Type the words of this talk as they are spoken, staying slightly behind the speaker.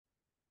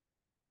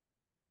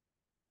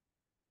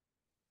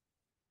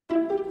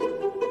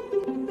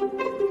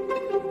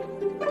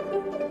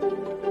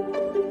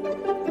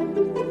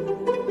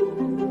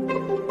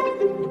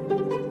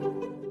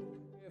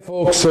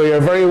folks, so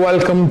you're very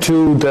welcome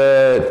to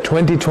the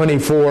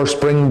 2024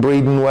 spring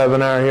breeding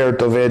webinar here at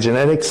Dovea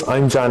Genetics.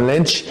 I'm John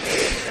Lynch.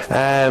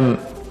 We're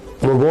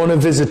going to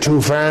visit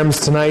two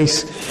farms tonight.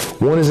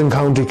 One is in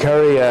County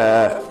Kerry,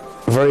 a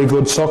very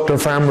good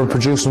suckler farmer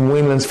producing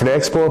weanlings for the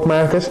export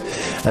market,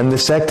 and the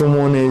second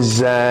one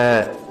is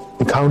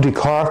in County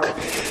Cork.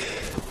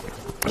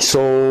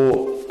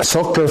 So a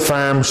suckler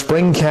farm,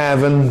 spring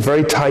calving,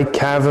 very tight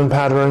calving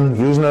pattern,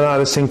 using a lot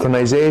of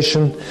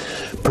synchronisation,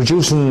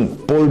 producing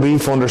bull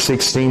beef under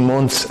 16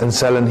 months and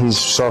selling his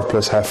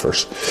surplus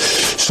heifers.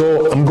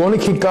 So I'm going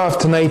to kick off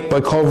tonight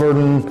by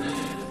covering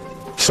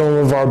some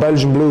of our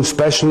Belgian Blue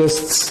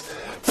specialists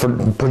for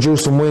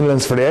producing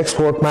weanlings for the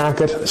export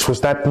market. I suppose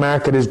that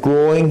market is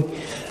growing.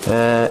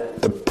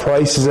 The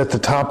prices at the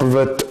top of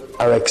it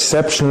are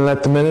exceptional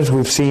at the minute.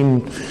 We've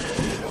seen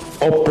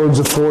upwards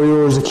of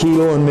 €4 a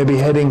kilo and maybe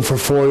heading for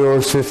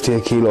 €4.50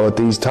 a kilo at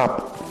these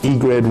top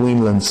E-grade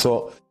weanlings.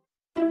 So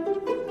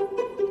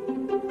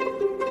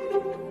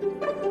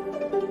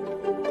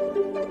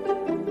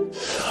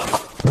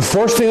the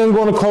first thing I'm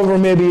going to cover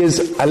maybe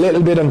is a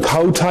little bit on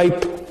cow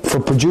type for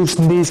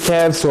producing these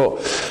calves. So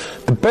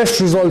the best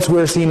results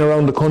we're seeing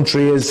around the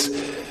country is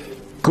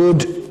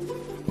good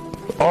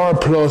R+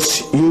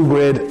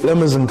 U-grade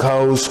Limousin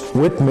cows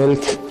with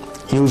milk,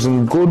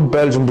 using good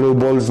Belgian Blue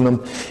bulls in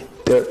them.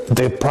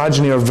 The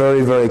progeny are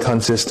very, very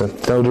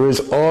consistent. Now there is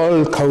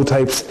all cow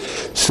types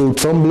suit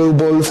some blue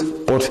bulls,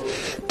 but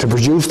to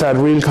produce that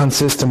real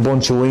consistent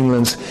bunch of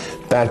weanlings,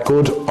 that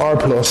good R+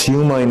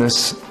 U-,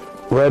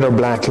 red or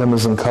black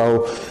Limousin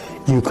cow,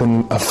 you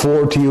can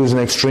afford to use an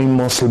extreme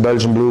muscle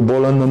Belgian Blue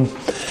bull on them,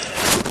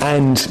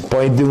 and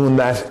by doing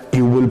that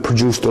you will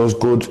produce those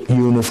good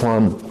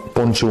uniform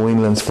bunch of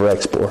weanlings for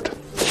export.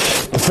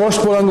 The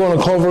first bull I'm going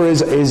to cover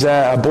is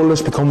a bull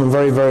that's becoming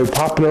very, very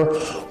popular,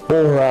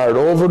 Bohard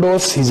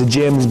Overdose. He's a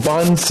James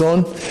Bond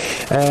son.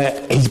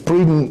 He's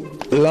breeding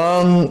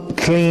long,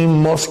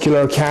 clean,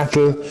 muscular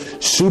cattle,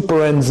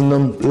 super ends in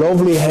them,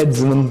 lovely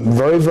heads in them,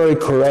 very, very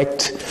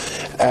correct.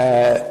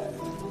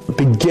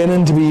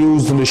 Beginning to be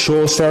used in the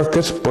show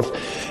circuit, but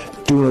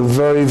doing a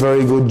very,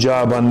 very good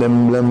job on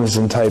them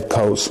Limousin type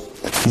cows.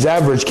 He's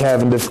average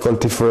calving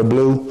difficulty for a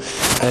blue,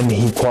 and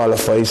he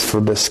qualifies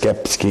for the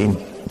SCEP scheme.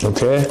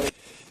 Okay.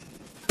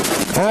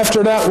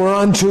 After that, we're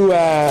on to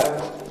a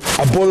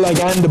bull like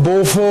Andy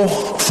Bofo,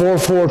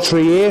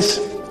 4438.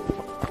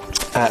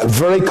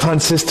 Very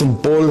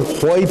consistent bull,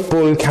 white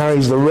bull,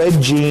 carries the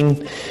red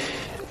gene.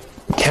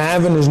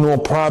 Calving is no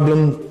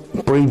problem,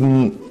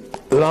 breeding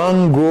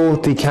long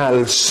growthy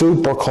cattle,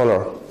 super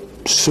colour.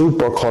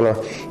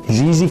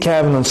 He's easy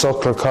calving on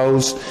suckler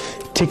cows,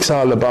 ticks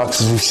all the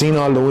boxes. We've seen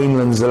all the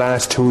weanlings the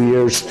last 2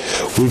 years.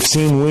 We've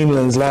seen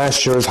weanlings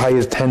last year as high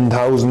as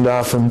 10,000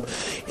 off him.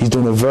 He's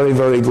done a very,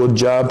 very good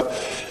job.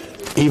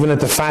 Even at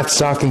the fat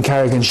stock in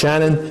Carrick and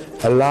Shannon,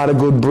 a lot of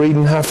good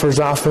breeding heifers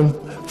off him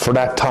for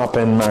that top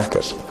end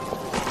market.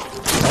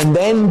 And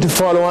then to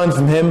follow on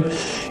from him,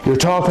 you're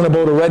talking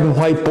about a red and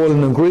white bull in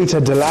Negrita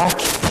Dullea,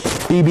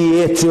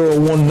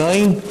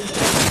 BB8019.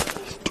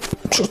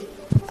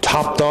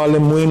 Topped all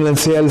them weanling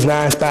sales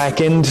last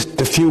back end.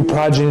 The few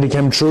progeny that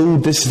came through,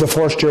 this is the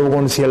first year we're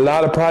going to see a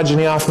lot of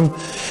progeny off him.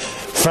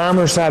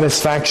 Farmer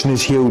satisfaction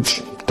is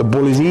huge. The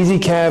bull is easy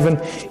calving,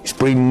 he's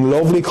breeding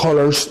lovely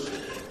colours,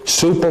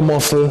 super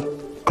muscle,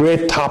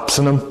 great tops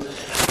in him.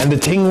 And the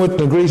thing with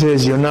Negrita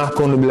is you're not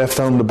going to be left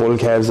on the bull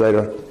calves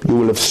either. You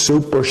will have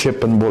super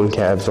shipping bull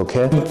calves,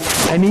 okay?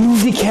 An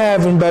easy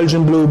calving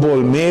Belgian Blue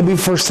bull, maybe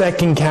for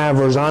second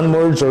calvers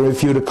onwards, or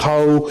if you had a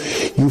cow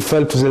you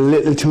felt was a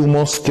little too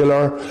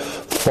muscular.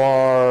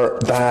 For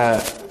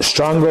the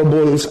stronger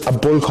bulls, a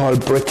bull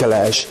called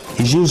Bricolage.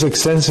 He's used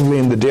extensively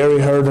in the dairy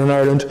herd in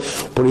Ireland,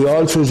 but he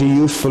also is a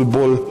useful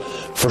bull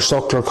for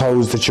suckler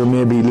cows that you're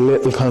maybe a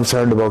little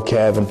concerned about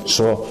calving.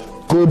 So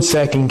good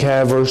second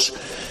calvers,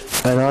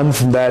 and on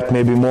from that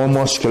maybe more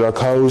muscular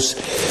cows.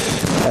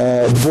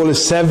 The bull is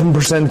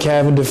 7%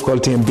 calving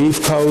difficulty in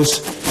beef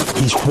cows.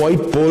 He's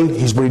white bull,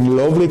 he's breeding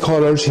lovely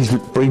colours, he's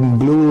breeding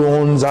blue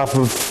roans off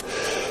of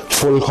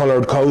full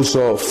coloured cows,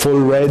 so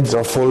full reds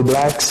or full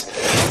blacks.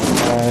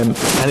 And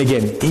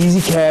again,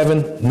 easy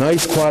calving,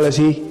 nice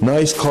quality,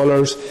 nice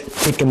colours,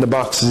 ticking the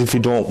boxes if you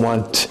don't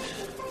want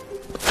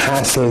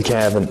hassle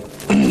calving.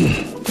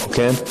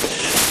 Okay,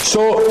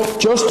 so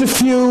just a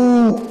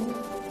few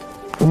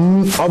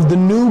of the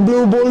new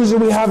blue bulls that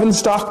we have in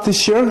stock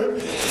this year.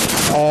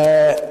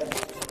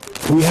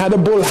 We had a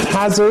bull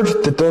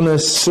Hazard that done a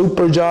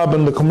super job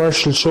in the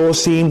commercial show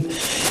scene.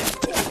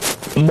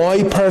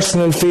 My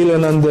personal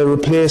feeling on the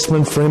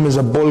replacement for him is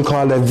a bull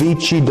called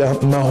Avicii de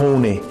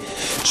Mahoney.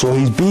 So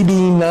he's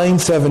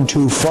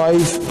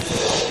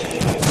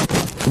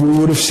BB9725. We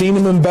would have seen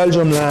him in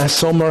Belgium last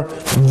summer.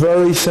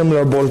 Very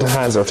similar bull to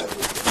Hazard.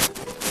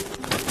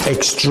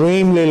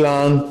 Extremely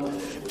long,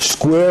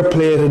 square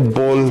plated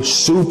bull,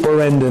 super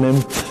end in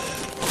him.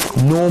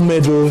 No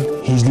middle,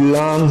 he's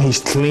long, he's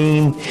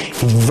clean,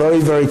 he's very,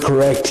 very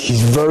correct,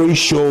 he's very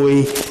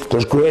showy,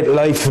 there's great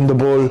life in the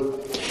bull.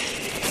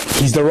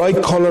 He's the right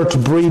colour to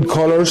breed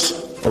colours,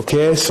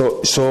 Okay,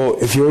 so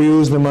if you're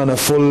using him on a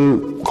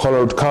full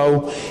coloured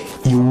cow,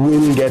 you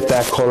will get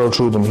that colour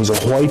through them. He's a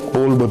white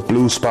bull with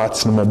blue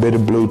spots and a bit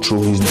of blue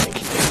through his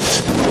neck.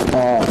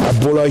 A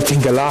bull I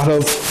think a lot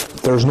of.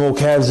 There's no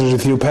calves, there's a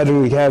few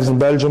pedigree calves in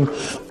Belgium,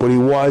 but he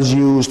was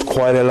used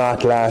quite a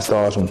lot last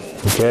autumn.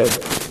 Okay.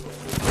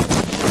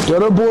 The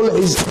other bull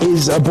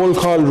is a bull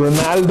called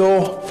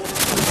Reynolds.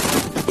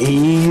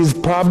 He's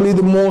probably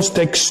the most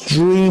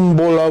extreme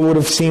bull I would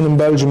have seen in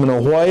Belgium in a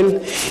while.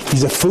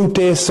 He's a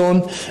Fouté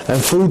son,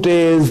 and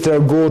Fouté is their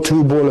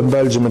go-to bull in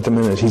Belgium at the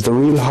minute. He's the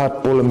real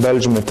hot bull in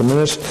Belgium at the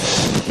minute.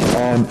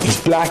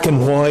 He's black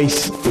and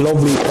white,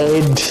 lovely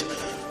head,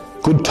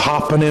 good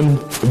top on him,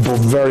 but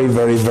very,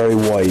 very, very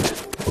wide.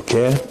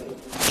 Okay?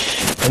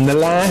 And the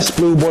last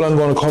blue bull I'm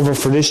going to cover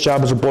for this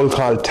job is a bull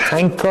called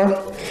Tanker.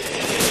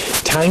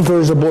 Tanker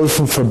is a bull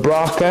from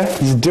Fabraca.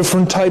 He's a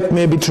different type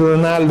maybe to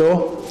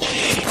Reynolds.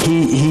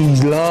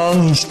 He's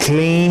long, he's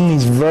clean,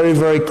 he's very,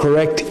 very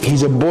correct.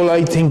 He's a bull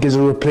I think is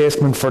a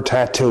replacement for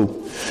Tattoo.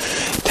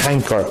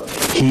 Tanker.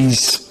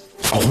 He's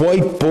a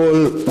white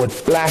bull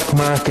with black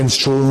markings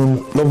through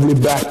him, lovely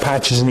black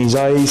patches in his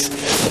eyes.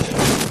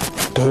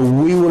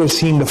 We would have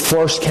seen the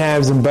first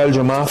calves in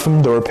Belgium off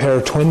him. There were a pair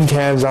of twin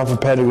calves off a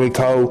pedigree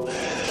cow,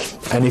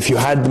 and if you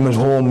had them at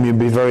home you'd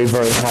be very,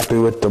 very happy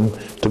with them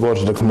to go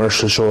to the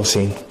commercial show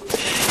scene.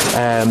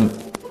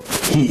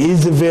 He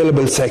is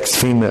available sex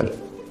female.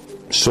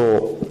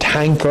 So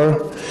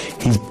Tanker,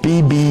 he's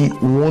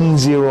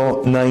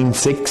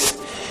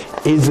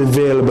BB1096, is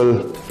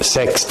available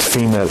sexed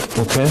female.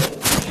 Okay.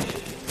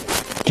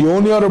 The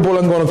only other bull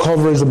I'm going to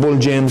cover is the bull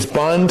James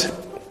Bond.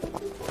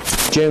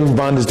 James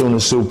Bond is doing a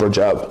super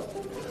job.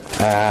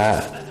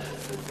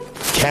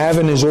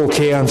 Calving is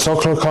okay on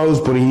suckler cows,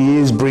 but he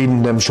is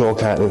breeding them show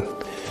cattle.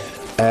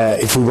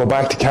 If we go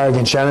back to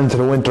Carrick-on-Shannon to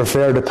the winter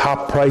fair, the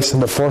top price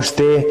on the first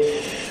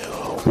day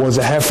was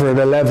a heifer at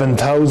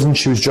 11,000.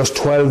 She was just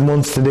 12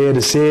 months the day of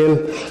the sale.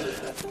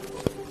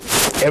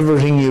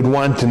 Everything you'd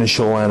want in a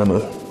show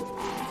animal.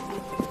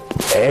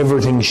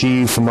 Everything,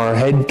 from her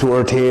head to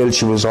her tail,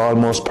 she was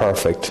almost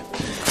perfect.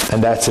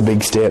 And that's a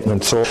big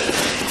statement. So,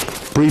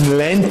 breeding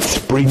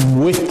length, breeding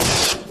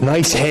width,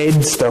 nice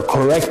heads, they're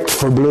correct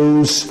for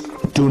blues,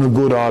 doing a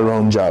good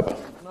all-round job.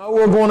 Now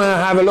we're going to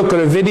have a look at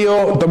a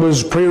video that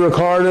was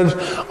pre-recorded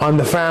on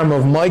the farm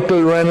of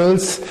Michael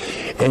Reynolds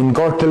in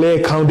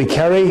Dullea, County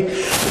Kerry,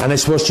 and I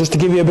suppose just to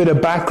give you a bit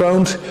of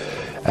background,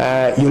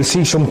 you'll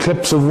see some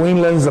clips of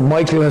weanlings that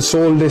Michael has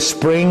sold this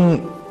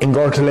spring in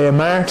Dullea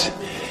Mart.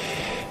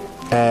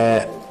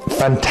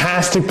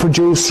 Fantastic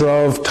producer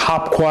of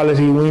top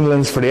quality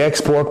weanlings for the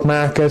export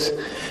market.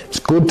 It's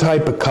a good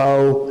type of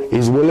cow,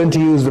 he's willing to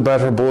use the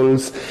better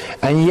bulls,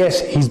 and yet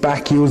he's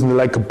back using the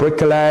like of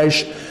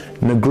bricolage,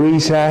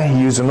 Negrita.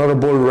 He used another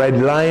bull, Red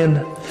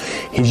Lion.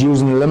 He's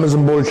using the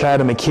Limousin bull, Clad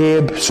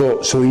McCabe.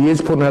 So he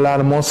is putting a lot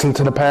of muscle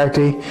to the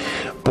party,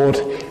 but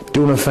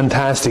doing a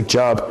fantastic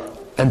job.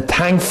 And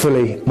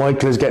thankfully,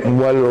 Michael is getting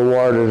well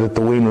rewarded at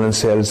the weanling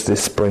sales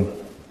this spring.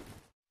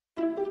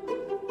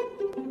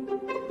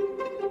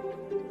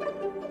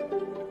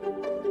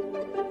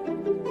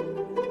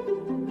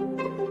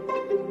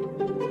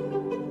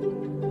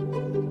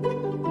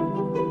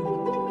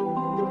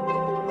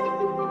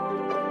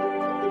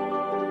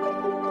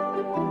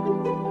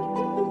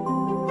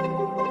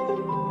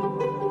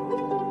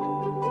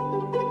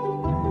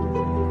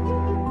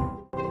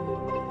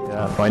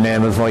 My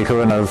name is Michael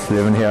Reynolds,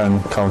 living here in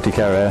County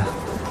Kerry,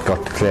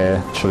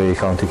 Dullea,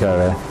 County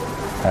Kerry.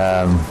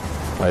 I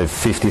have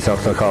 50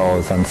 suckler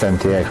cows and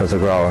 70 acres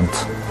of ground.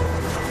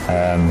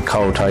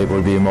 Cow type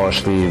would be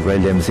mostly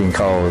Red Limousin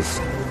cows,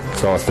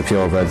 close to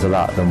purebreds. A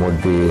lot of them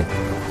would be a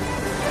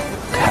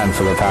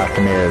handful of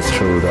partenaires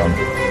through them.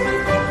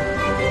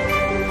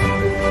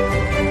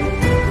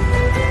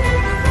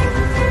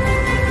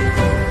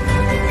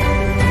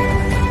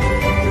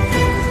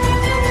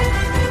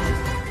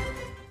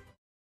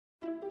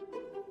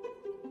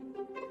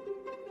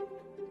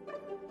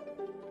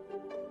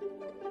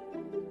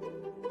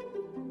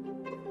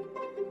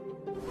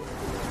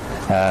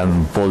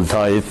 Bull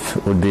type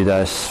would be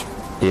that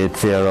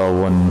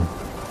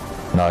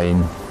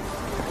 8019,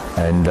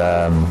 and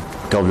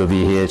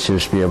WBH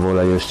used to be a bull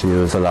I used to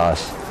use a lot.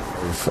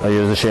 I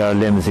use a share of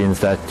limousines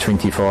that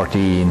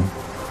 2014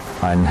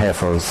 and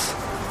heifers,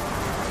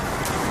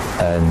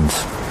 and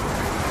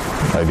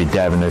I'd be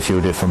dabbing a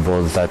few different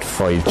bulls that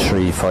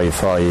 53,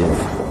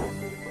 55.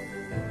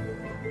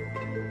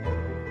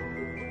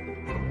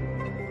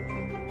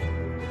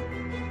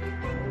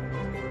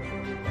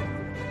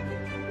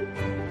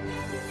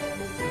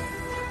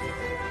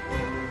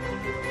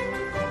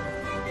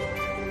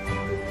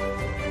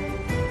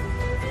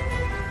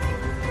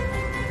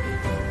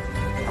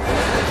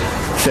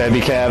 They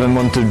be calving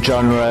month of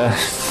January.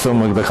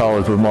 Some of the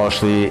cows were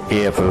mostly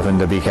April when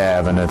they be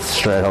calving. It's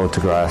straight out to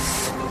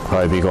grass.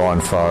 I'd be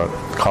going for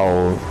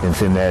cow,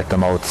 inseminate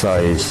them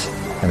outside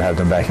and have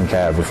them back in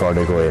calve before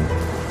they go in.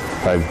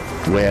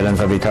 Weanlings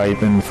I'd be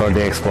typing for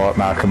the export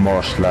market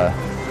mostly.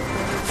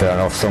 fair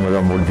enough, some of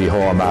them would be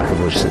home market,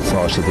 which it's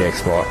mostly the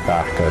export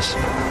market,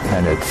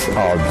 and it's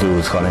all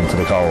blues gone into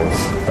the cows.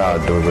 That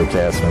would do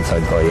replacements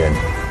I'd buy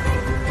in.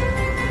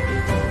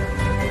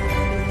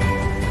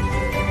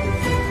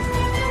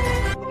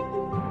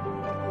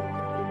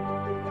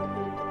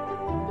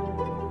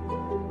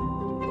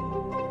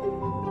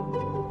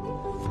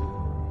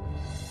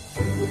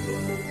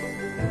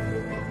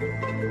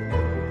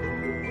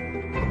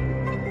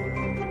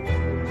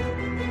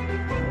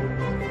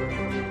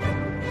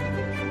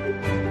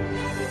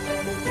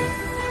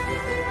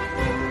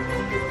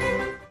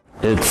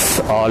 It's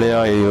all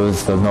I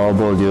use, there's no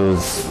bull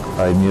use.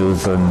 I'm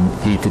using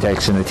heat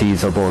detection, a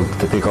teaser bull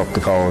to pick up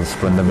the cows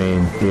when they're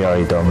mean,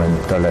 AI them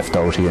and they're left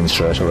out again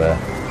straight away.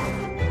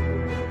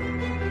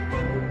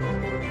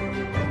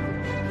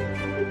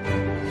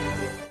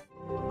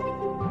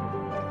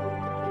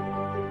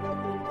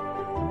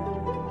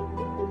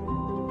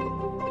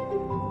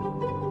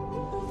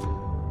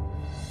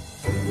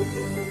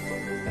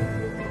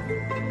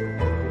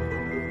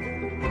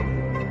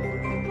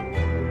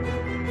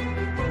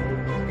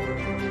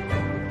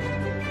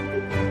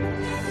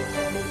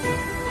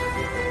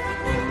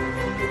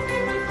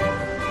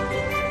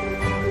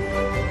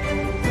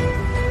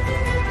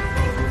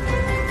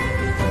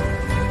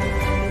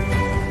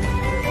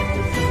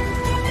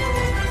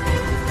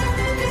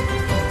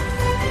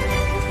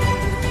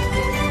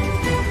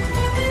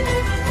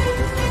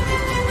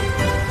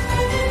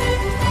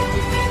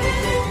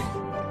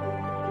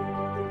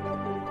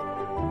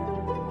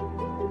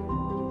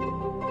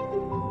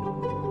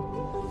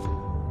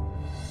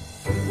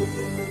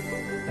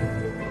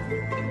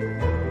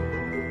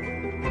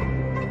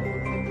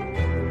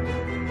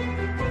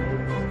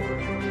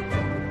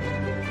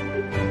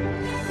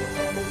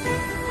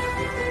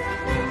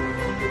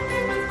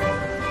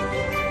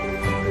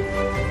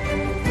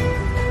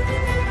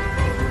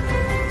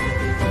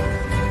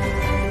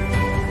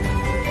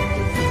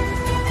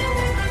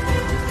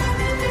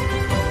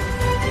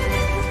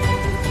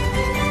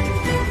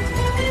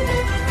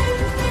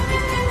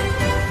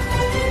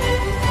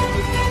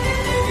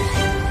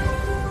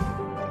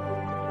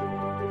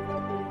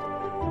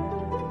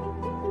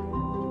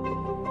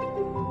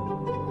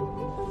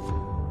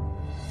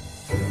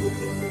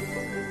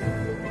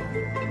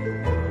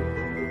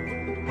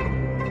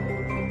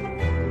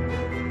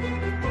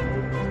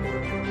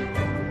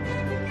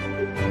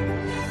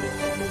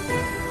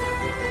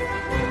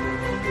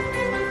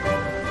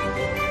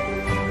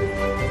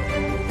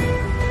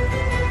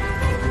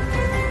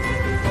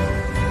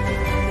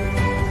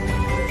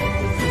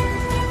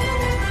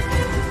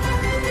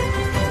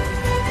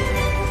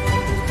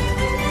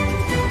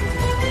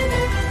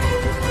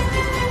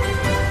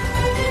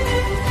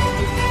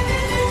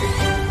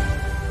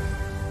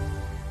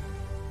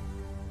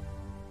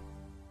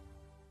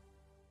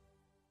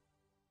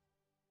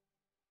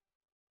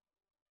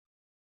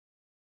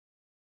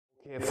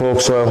 Okay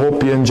folks, so I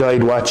hope you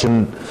enjoyed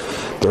watching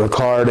the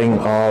recording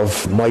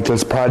of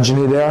Michael's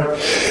progeny there.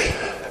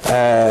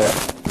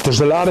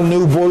 There's a lot of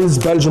new bulls,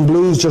 Belgian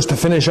blues, just to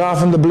finish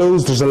off on the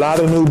blues. There's a lot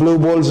of new blue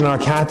bulls in our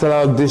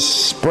catalogue this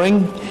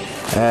spring.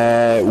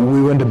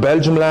 We went to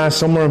Belgium last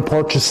summer and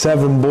purchased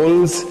 7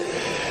 bulls.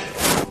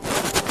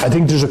 I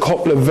think there's a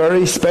couple of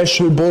very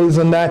special bulls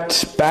in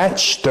that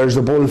batch. There's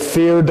the bull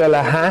Fear de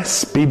la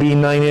Haas,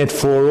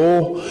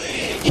 BB9840.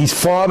 His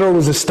father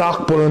was a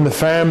stock bull on the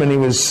farm and he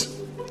was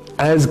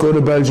as good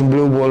a Belgian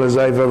blue bull as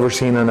I've ever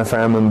seen on a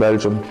farm in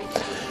Belgium.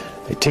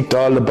 He ticked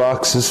all the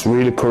boxes,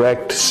 really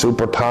correct,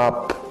 super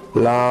top,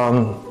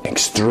 long,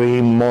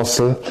 extreme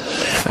muscle.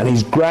 And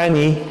his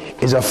granny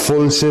is a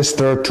full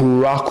sister to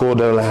Rocco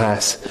de la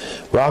Haas.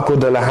 Rocco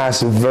de la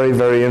Haas is a very,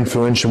 very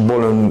influential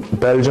bull in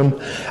Belgium,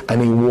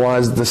 and he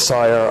was the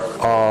sire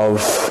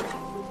of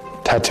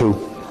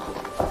Tattoo.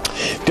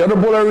 The other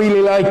bull I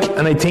really like,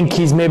 and I think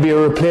he's maybe a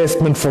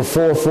replacement for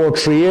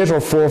 4438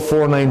 or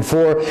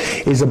 4494,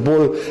 is a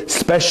bull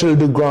Special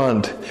du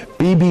Grand,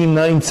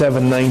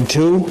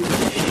 BB9792.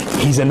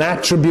 He's an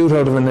attribute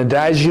out of an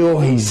Adagio.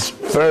 He's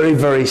very,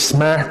 very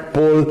smart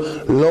bull,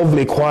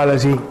 lovely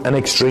quality and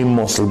extreme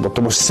muscle. But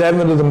there were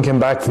 7 of them came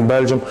back from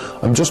Belgium.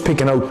 I'm just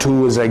picking out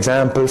 2 as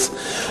examples.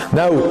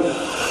 Now,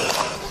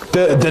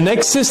 the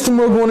next system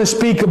we're going to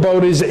speak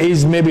about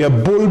is maybe a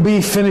bull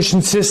beef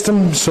finishing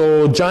system.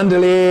 So John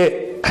Dullea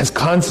has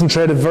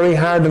concentrated very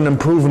hard on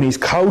improving his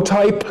cow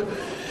type.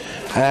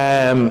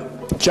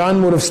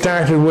 John would have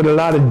started with a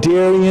lot of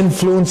dairy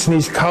influence in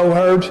his cow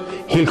herd.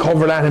 He'll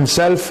cover that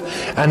himself,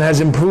 and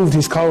has improved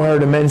his cow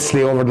herd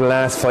immensely over the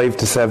last 5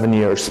 to 7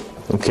 years.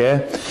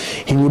 Okay,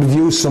 he would have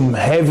used some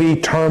heavy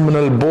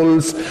terminal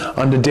bulls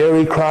on the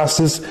dairy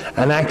crosses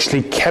and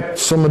actually kept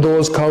some of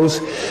those cows.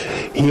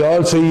 He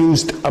also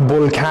used a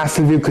bull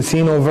Castleview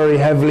Casino very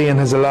heavily and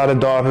has a lot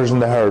of daughters in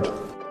the herd.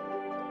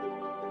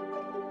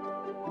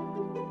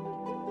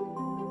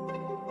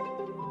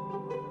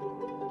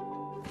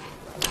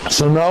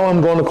 So now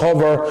I'm going to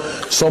cover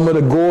some of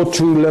the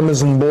go-to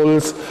Limousin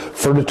bulls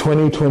for the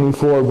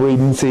 2024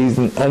 breeding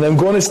season. And I'm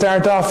going to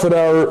start off with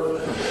our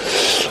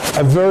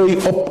A very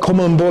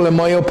upcoming bull in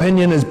my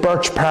opinion is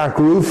Birch Park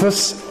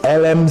Rufus,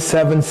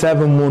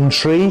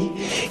 LM7713.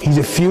 He's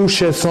a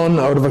fuchsia son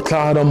out of a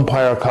Clogher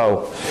Umpire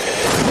cow.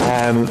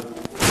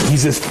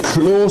 He's the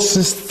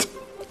closest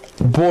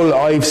bull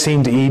I've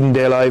seen to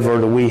Edendale Ivor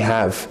that we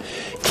have.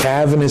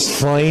 Calving is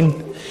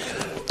fine.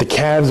 The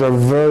calves are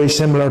very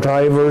similar to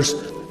Ivors.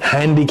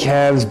 Handy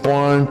calves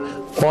born,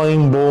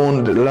 fine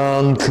boned,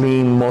 long,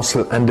 clean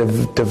muscle, and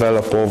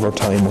develop over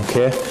time,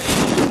 okay?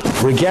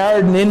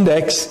 Regarding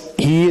index,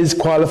 he is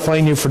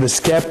qualifying you for the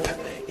skep.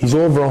 He's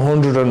over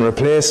 100 on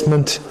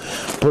replacement,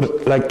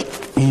 but like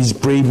he's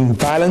breeding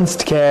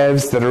balanced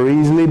calves that are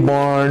easily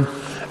born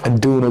and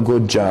doing a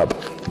good job,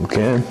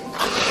 okay?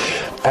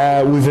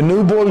 We've a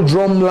new bull,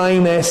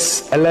 Drumline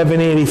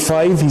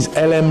S1185. He's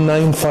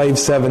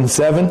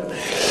LM9577.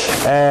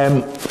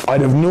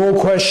 I'd have no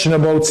question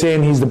about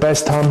saying he's the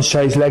best Tom's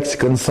Choice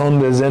Lexicon son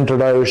that has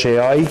entered Irish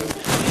AI.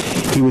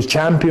 He was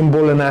champion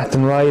bull in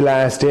Athenry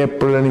last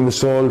April, and he was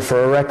sold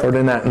for a record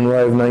in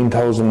Athenry of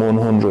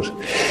 9,100.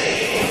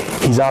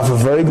 He's off a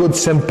very good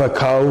Simpa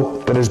cow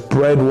that has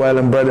bred well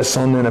and bred a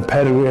son in a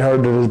pedigree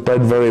herd that has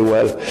bred very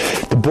well.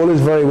 The bull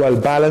is very well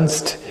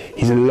balanced.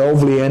 He's a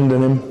lovely end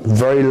on him,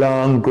 very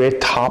long, great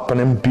top on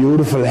him,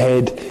 beautiful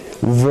head,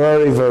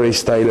 very, very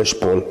stylish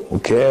bull,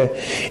 okay?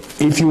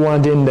 If you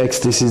want index,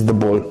 this is the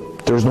bull.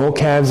 There's no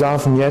calves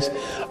off him yet.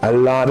 A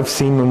lot of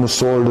semen was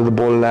sold to the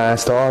bull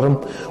last autumn.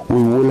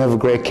 We will have a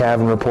great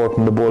calving report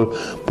on the bull,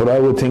 but I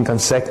would think on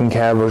second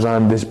calvers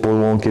on, this bull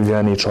won't give you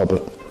any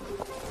trouble.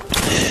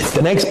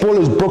 The next bull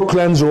is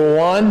Brooklands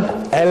Rowan,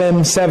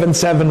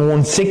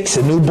 LM7716,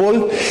 a new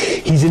bull.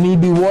 He's an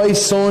EBY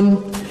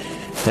son.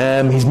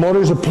 His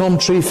mother's a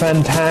Plumtree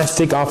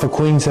Fantastic off of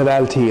Queenshead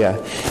Altea.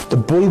 The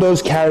bull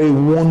does carry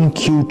one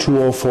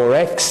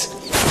Q204X.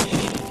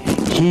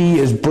 He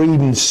is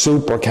breeding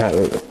super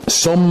cattle.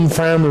 Some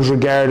farmers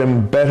regard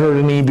him better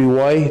than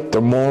EBY.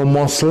 They're more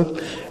muscle.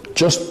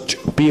 Just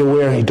be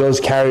aware he does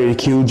carry the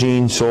Q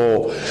gene,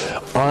 so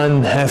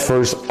on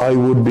heifers I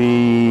would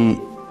be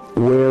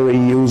wary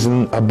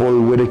using a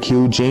bull with a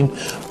Q gene,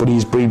 but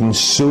he's breeding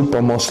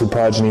super muscle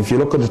progeny. If you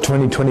look at the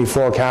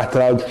 2024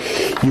 catalogue,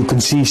 you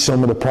can see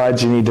some of the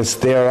progeny that's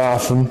there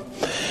off him.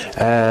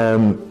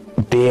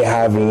 They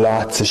have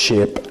lots of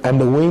shape, and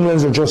the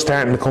weanlings are just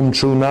starting to come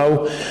through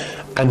now,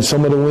 and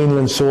some of the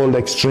weanlings sold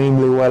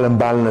extremely well in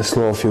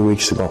Ballinasloe a few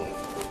weeks ago.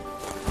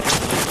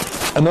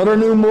 Another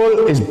new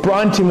bull is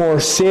Brontemore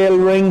Sail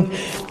Ring.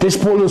 This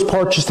bull was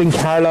purchased in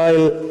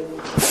Carlisle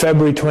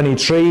February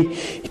 23.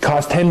 He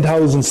cost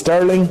 10,000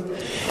 sterling.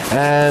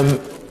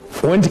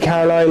 Went to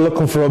Carlisle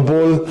looking for a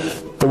bull.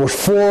 There was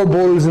 4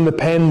 bulls in the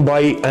pen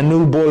by a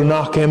new bull,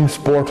 Knock M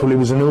Sport. Well, he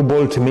was a new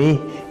bull to me.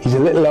 He's a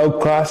little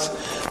outcross.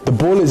 The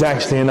bull is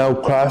actually an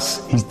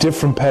outcross. He's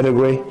different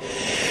pedigree.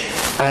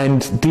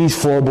 And these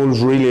 4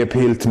 bulls really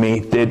appealed to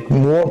me. They had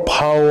more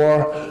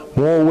power,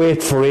 more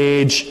weight for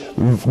age,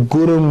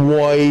 good and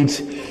wide,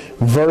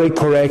 very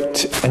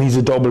correct, and he's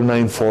a double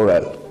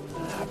 9-4L.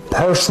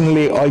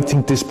 Personally, I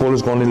think this bull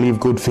is going to leave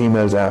good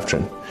females after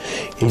him.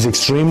 He's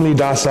extremely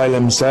docile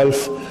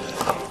himself.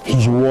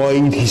 He's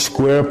wide, he's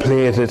square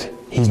plated,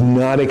 he's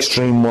not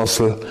extreme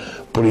muscle,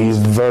 but he's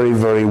very,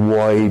 very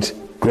wide.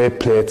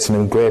 Great plates in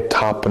him, great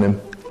top in him,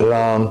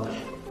 long,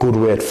 good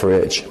weight for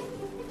age.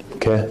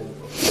 Okay.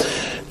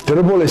 The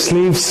other bull is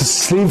Sleeve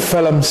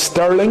Felham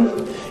Sterling,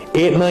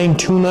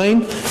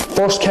 8929.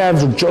 First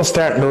calves are just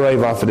starting to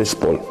arrive off of this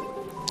bull.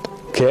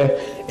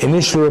 Okay.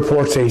 Initial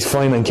reports say he's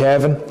fine on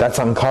calving. That's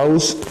on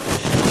cows.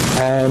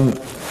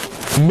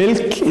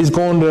 Milk is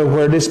going to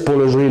where this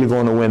bull is really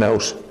going to win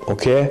out.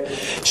 Okay,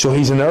 so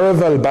he's an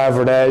Aravel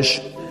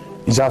Bavardage.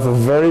 He's off a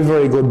very,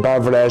 very good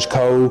Bavardage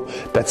cow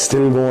that's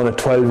still going at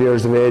 12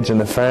 years of age in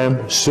the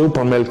farm.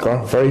 Super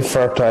milker, very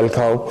fertile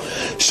cow.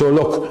 So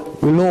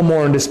look, we'll know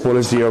more on this bull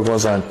as the year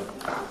goes on.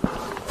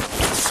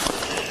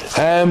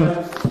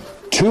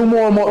 2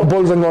 more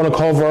bulls I'm going to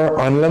cover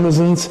on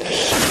limousins.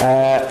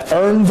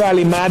 Erne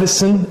Valley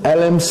Madison,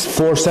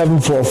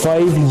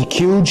 LM4745, he's a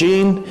Q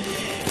gene.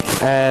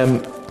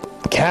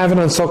 Calving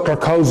and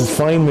suckler cows is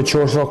fine,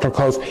 mature suckler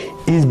cows.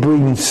 He's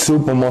breeding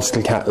super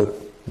muscle cattle.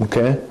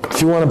 Okay?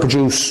 If you want to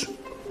produce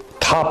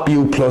top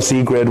U plus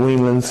E grade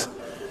weanlings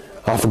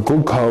off of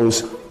good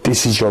cows,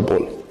 this is your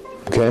bull.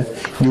 Okay?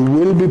 You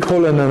will be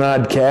pulling an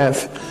odd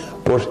calf,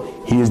 but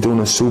he is doing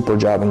a super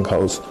job on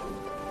cows.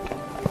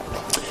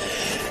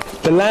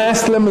 The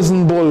last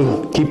Limousin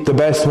bull, keep the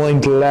best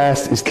wine till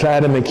last, is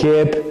Claddagh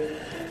McCabe.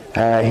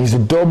 He's a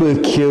double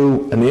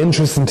Q, and the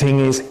interesting thing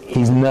is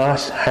he's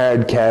not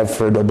hard calved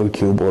for a double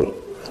Q bull.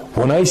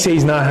 When I say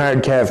he's not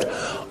hard calved,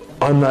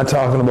 I'm not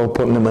talking about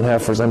putting him in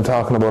heifers, I'm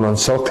talking about on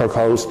suckler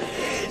cows.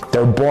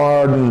 They're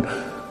born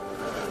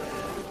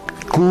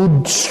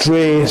good,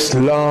 straight,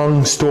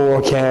 long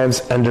store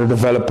calves, and they're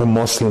developing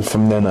muscle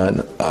from then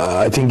on.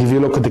 I think if you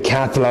look at the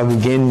catalogue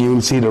again,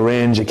 you'll see the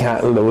range of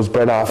cattle that was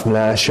bred off him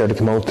last year to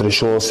come out to the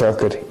show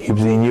circuit. He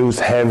was being used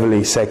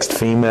heavily, sexed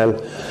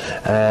female.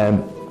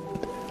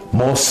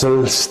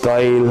 Muscle,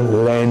 style,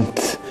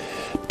 length,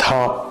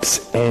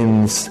 tops,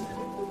 ends,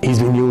 He's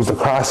been used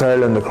across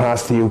Ireland,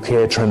 across the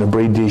UK, trying to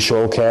breed these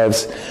show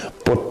calves.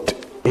 But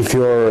if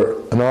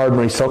you're an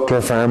ordinary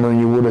suckler farmer and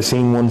you would have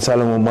seen one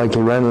selling with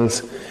Michael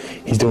Reynolds,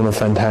 he's doing a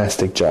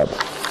fantastic job.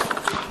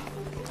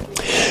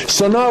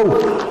 So now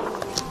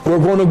we're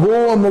going to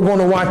go and we're going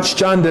to watch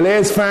John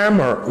Dullea's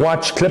farm, or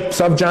watch clips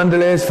of John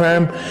Dullea's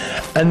farm,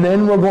 and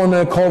then we're going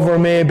to cover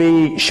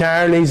maybe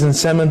Charlies and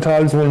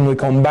Simmentals when we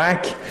come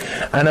back,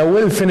 and I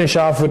will finish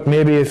off with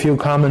maybe a few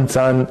comments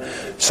on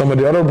some of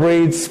the other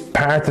breeds,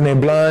 Partenay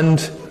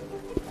Blonde.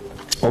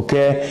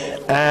 Okay,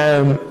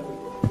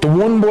 the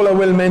one bull I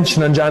will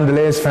mention on John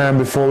Dullea's farm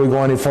before we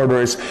go any further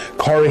is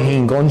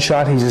Corry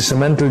Gunshot. He's a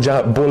cemental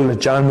bull that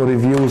John would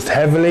have used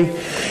heavily.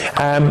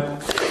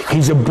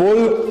 He's a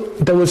bull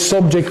that was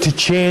subject to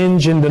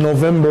change in the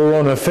November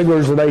run of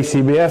figures with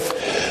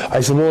ICBF. I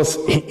suppose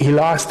he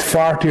lost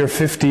 40 or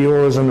 50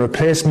 euros on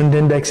replacement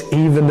index,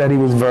 even that he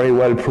was very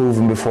well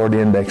proven before the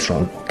index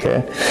run.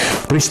 Okay,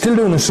 but he's still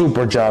doing a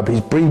super job.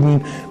 He's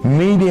breeding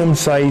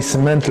medium-sized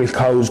cemental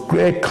cows,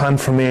 great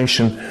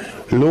conformation,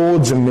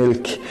 loads of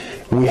milk.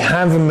 We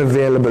have him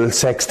available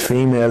sexed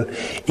female.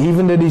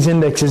 Even that his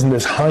index isn't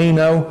as high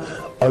now,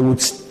 I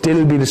would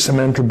still be the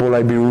cemental bull.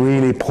 I'd be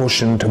really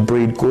pushing to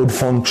breed good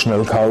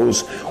functional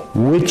cows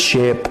with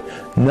shape,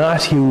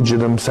 not huge of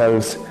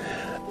themselves,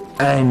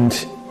 and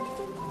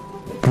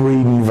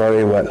breeding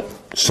very well.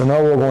 So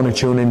now we're going to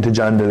tune into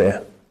John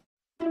Dullea.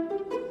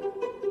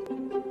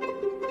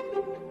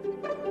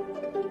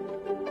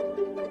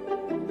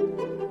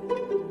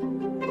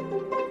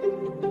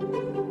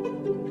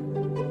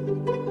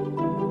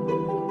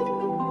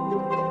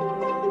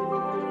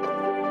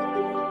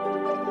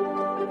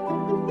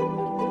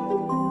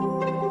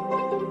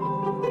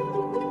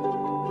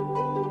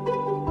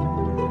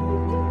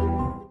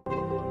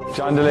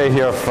 John Dullea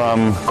here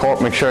from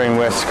Cork, in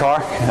West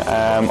Cork.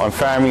 I'm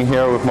farming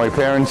here with my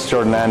parents,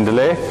 Jordan and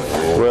Dullea.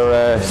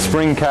 We're a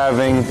spring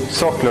calving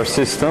suckler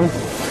system.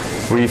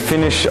 We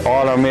finish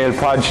all our male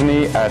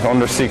progeny at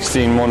under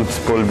 16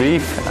 months bull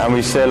beef, and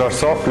we sell our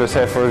surplus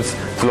heifers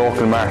to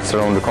local markets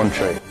around the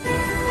country.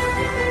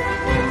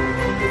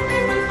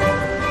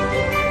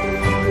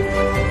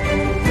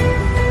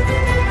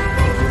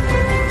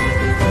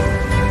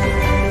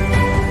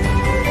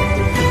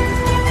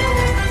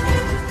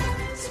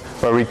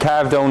 Where we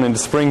calve down in the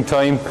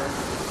springtime,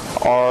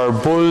 our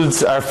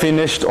bulls are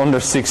finished under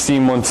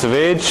 16 months of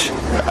age.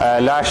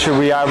 Last year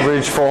we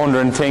averaged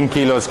 410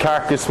 kilos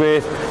carcass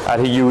weight at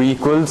a U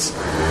equals.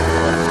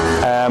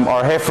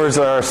 Our heifers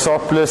are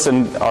surplus,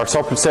 and our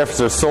surplus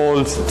heifers are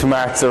sold to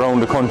markets around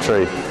the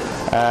country.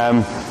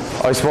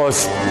 I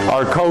suppose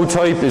our cow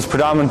type is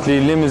predominantly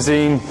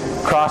Limousin,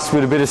 crossed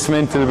with a bit of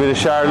Simmental, a bit of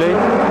Charlie.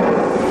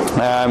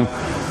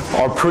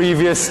 Our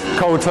previous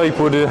cow type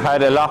would have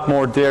had a lot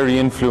more dairy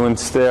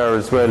influence there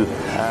as well.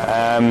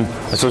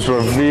 I suppose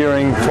we're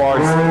veering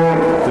towards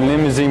the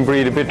Limousin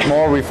breed a bit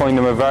more. We find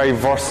them a very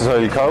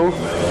versatile cow.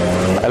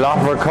 A lot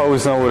of our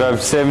cows now would have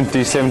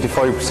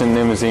 70-75%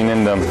 Limousin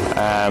in them.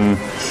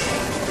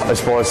 I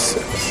suppose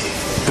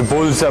the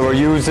bulls that we're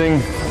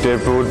using, they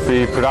would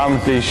be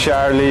predominantly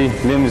Charlie,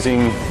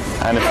 Limousin,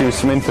 and a few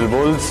Simmental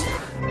bulls.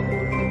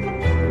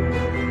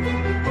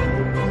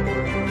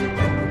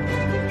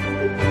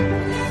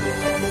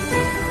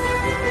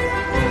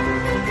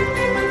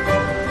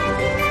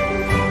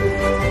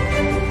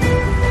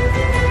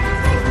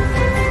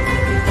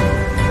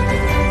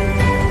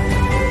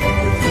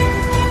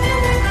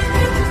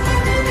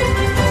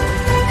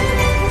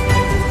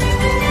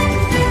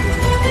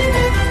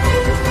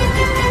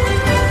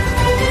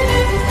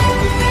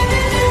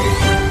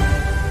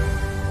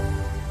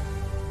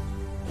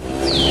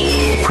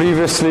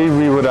 Previously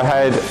we would have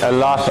had a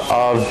lot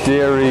of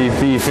dairy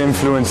beef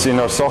influence in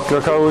our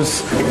suckler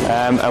cows,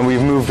 and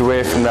we've moved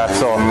away from that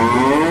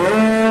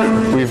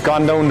some. We've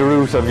gone down the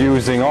route of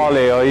using all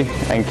AI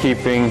and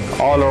keeping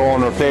all our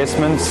own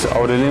replacements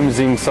out of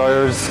Limousin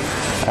sires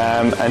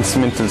and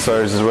Simmental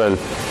sires as well.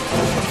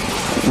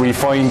 We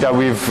find that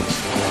we've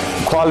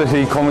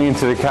quality coming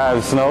into the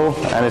calves now,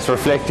 and it's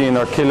reflecting in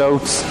our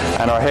killouts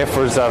and our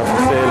heifers that are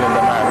for sale in the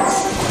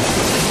markets.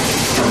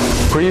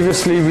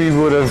 Previously we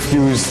would have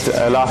used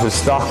a lot of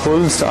stock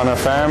bulls on our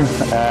farm,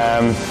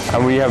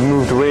 and we have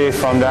moved away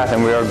from that,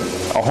 and we are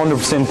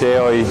 100%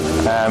 AI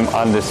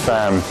on this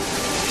farm.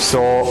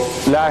 So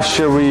last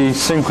year we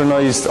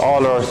synchronised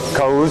all our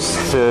cows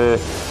to,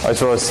 I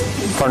suppose,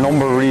 for a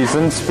number of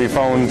reasons. We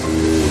found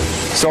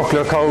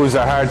suckler cows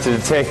are hard to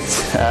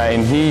detect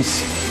in heat.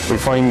 We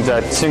find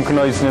that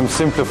synchronising them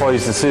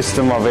simplifies the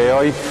system of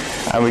AI,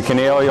 and we can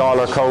AI all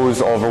our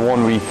cows over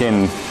 1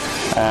 weekend.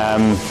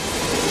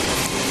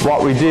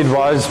 What we did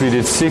was we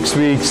did 6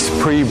 weeks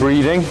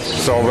pre-breeding,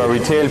 so where we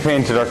tail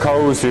painted our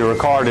cows, we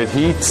recorded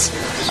heats,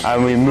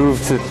 and we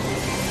moved it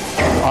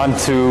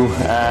onto,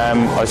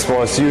 I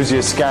suppose, usually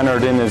a scanner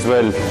then as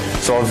well.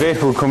 So a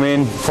vet would come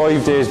in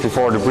 5 days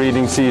before the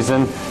breeding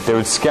season, they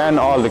would scan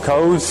all the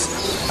cows,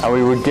 and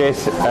we would get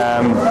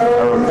a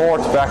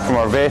report back from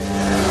our vet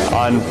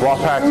on what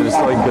part of the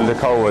cycle the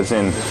cow was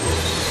in.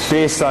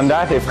 Based on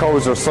that, if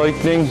cows are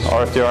cycling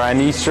or if they are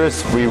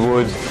anestrus, we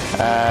would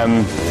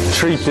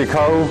treat the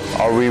cow,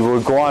 or we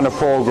would go on a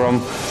program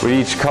with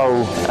each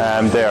cow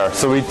there.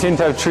 So we tend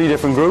to have 3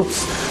 different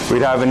groups.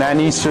 We'd have an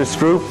anestrus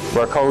group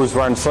where cows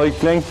weren't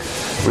cycling.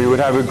 We would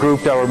have a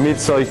group that were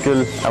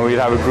mid-cycle, and we'd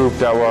have a group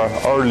that were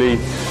early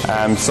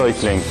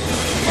cycling.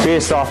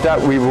 Based off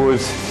that, we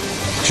would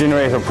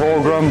generate a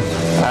program,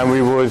 and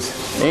we would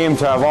aim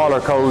to have all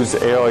our cows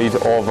AI'd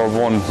over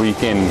 1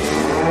 weekend.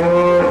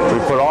 We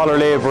put all our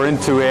labour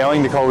into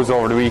AIing the cows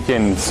over the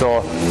weekend.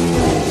 So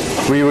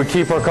we would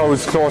keep our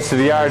cows close to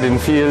the yard in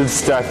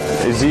fields that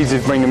is easy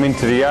to bring them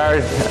into the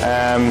yard.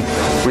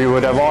 We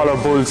would have all our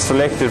bulls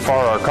selected for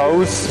our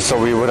cows.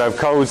 So we would have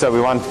cows that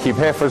we want to keep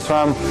heifers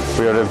from.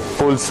 We would have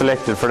bulls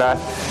selected for that.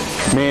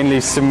 Mainly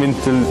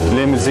Simmental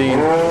Limousin.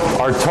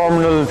 Our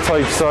terminal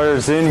type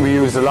sires in, we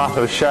use a lot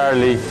of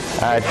Charlie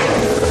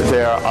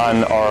there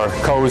on our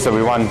cows that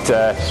we want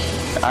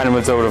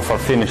animals out of for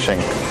finishing.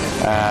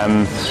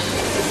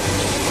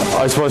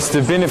 I suppose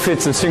the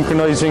benefits of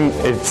synchronising,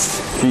 it's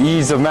the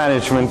ease of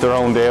management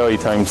around the AI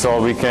time.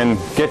 So we can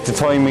get the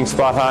timing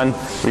spot on,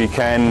 we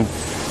can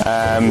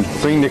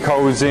bring the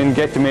cows in,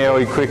 get them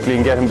AI quickly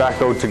and get them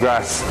back out to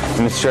grass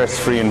in a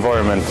stress-free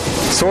environment.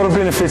 So the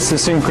benefits to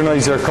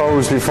synchronise our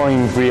cows, we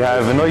find we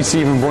have a nice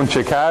even bunch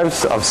of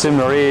calves of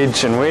similar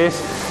age and weight.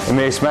 It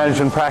makes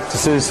management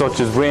practices such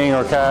as weighing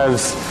our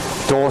calves,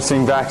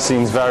 dosing,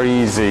 vaccines very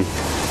easy.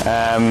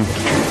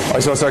 I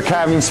suppose our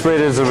calving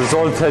spread as a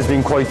result has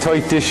been quite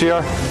tight this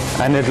year,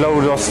 and it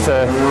allowed us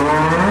to,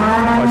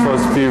 I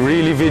suppose, be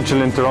really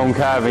vigilant around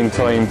calving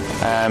time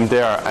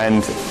there,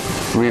 and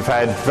we've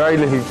had very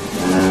little,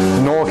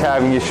 no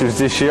calving issues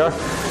this year.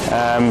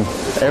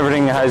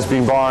 Everything has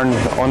been born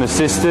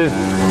unassisted,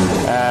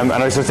 and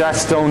I suppose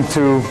that's down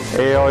to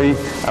AI,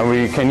 and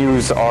we can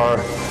use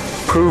our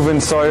proven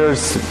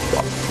sires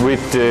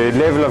with the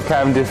level of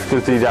calving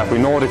difficulty that we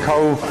know the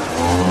cow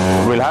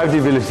will have the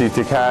ability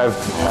to calve.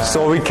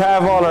 So we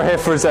calve all our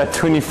heifers at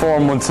 24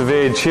 months of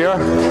age here.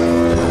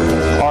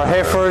 Our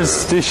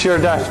heifers this year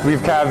that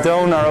we've calved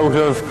down are out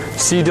of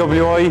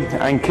CWI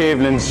and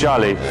Cavelin's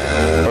Jolly.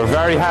 We're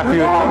very happy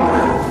with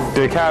them.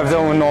 They calve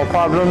down with no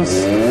problems.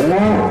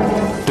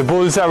 The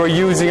bulls that we're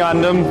using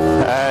on them,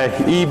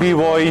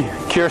 EBY,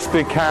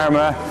 Kierspit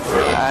Karma,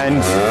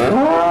 and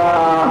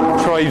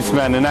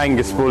Tribesman and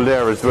Angus bull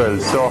there as well.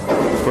 So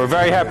we're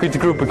very happy with the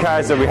group of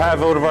calves that we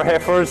have out of our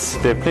heifers.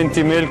 They have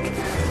plenty of milk.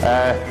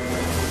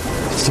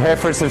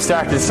 Heifers have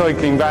started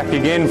cycling back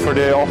again for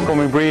the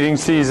upcoming breeding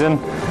season.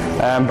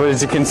 But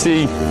as you can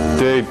see,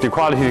 the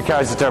quality of the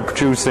calves that they're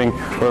producing,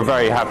 we're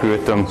very happy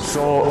with them.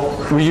 So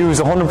we use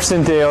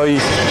 100%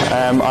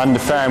 AI on the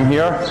farm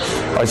here.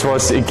 I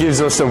suppose it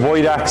gives us a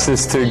wide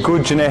access to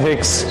good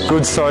genetics,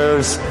 good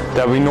sires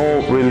that we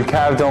know will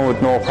calve down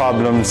with no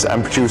problems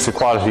and produce a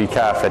quality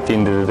calf at the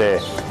end of the day.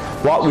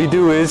 What we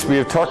do is we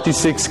have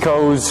 36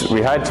 cows.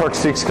 We had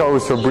 36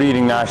 cows for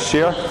breeding last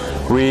year.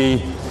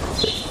 We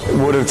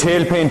would have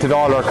tail painted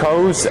all our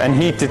cows and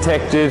heat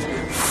detected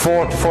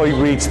 4 to 5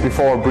 weeks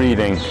before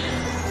breeding.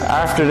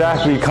 After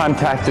that, we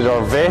contacted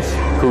our vet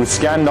who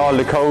scanned all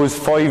the cows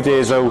 5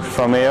 days out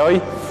from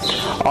AI.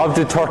 Of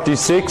the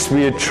 36,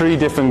 we had 3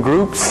 different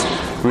groups.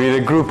 We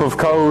had a group of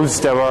cows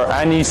that were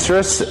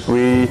anestrus,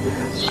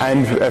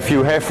 and a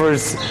few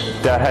heifers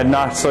that had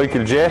not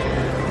cycled yet.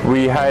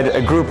 We had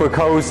a group of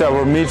cows that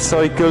were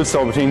mid-cycle,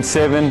 so between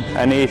 7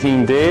 and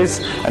 18 days,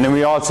 and then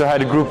we also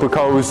had a group of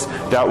cows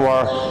that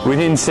were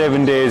within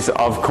 7 days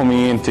of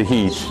coming into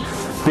heat.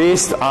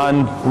 Based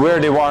on where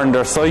they were in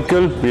their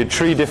cycle, we had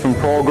 3 different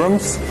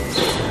programs.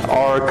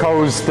 Our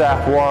cows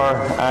that were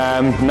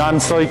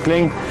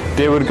non-cycling,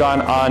 they would have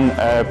gone on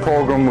a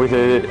program with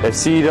a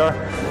cedar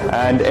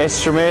and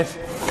estromate,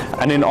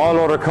 and then all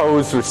other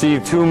cows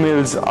received 2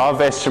 mils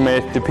of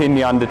estromate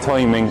depending on the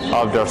timing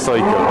of their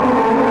cycle.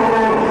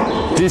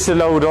 This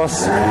allowed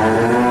us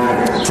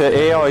to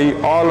AI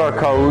all our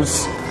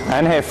cows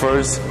and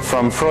heifers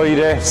from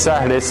Friday,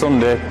 Saturday,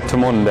 Sunday to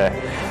Monday.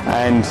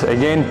 And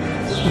again,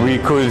 we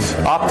could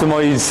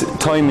optimize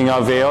timing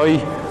of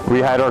AI. We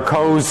had our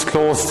cows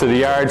close to the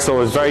yard, so it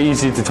was very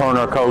easy to turn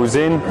our cows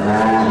in.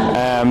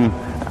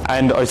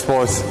 And I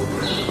suppose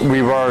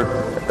we were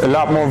a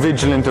lot more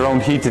vigilant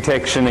around heat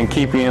detection and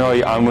keeping an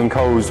eye on when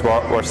cows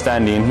were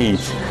standing in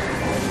heat.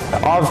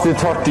 Of the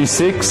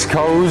 36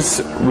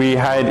 cows, we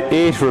had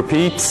 8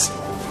 repeats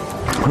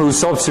who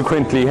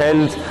subsequently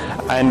held,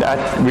 and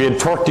we had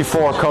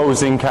 34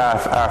 cows in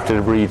calf after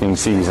the breeding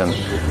season.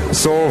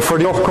 So for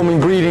the upcoming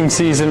breeding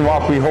season,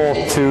 what we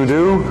hope to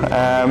do,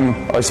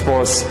 I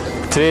suppose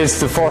today's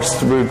the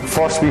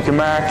first week of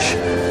March.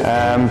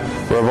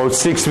 We're about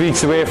 6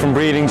 weeks away from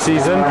breeding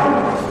season.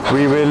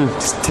 We will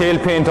tail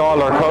paint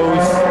all our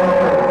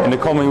cows in the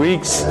coming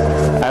weeks,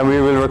 and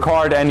we will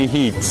record any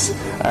heats.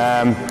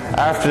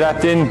 After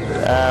that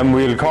then,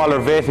 we'll call our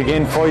vet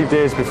again 5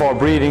 days before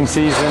breeding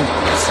season,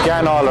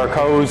 scan all our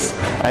cows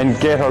and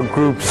get our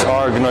groups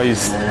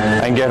organised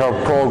and get our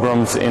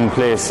programs in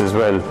place as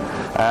well.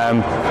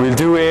 We'll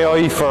do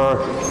AI for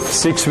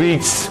 6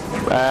 weeks,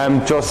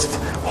 just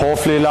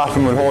hopefully a lot of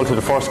them will hold to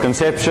the first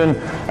conception,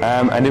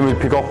 and then we'll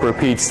pick up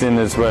repeats then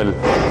as well.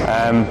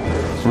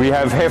 We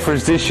have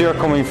heifers this year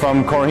coming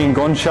from Cork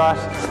Gunshot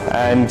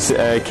and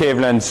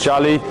Caveland's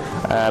Jolly.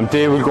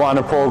 They will go on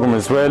a program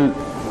as well.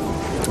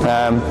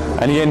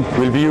 And again,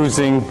 we'll be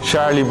using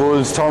Charlie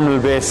bulls,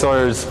 terminal base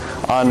sires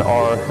on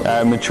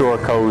our mature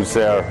cows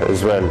there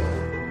as well.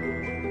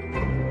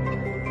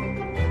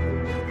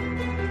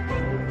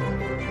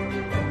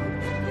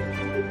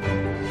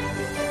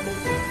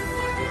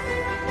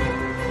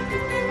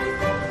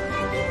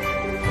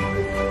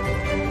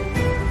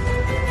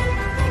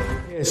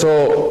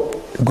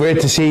 So great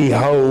to see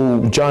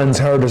how John's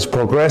herd has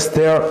progressed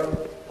there.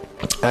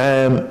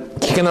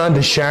 Kicking on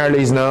to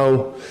Charlie's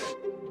now.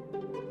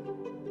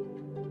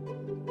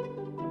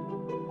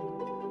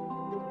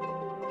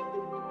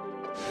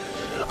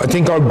 I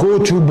think our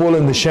go-to bull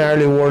in the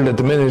Charlie world at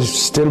the minute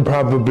is still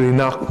probably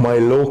Knock My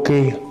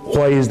Loki.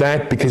 Why is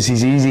that? Because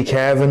he's easy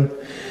calving,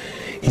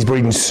 he's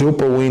breeding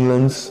super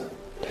weanlings,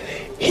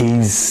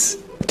 he's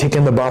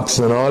ticking the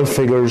boxes on all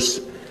figures,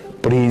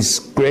 but he's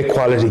great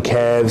quality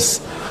calves.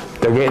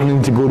 They're getting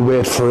into good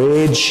weight for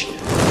age,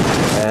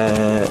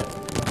 and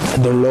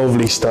they're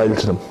lovely style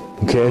to them.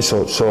 Okay,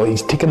 so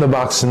he's ticking the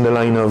box in the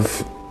line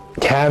of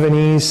calving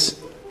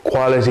ease,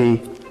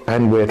 quality,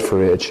 and weight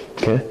for age.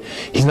 Okay,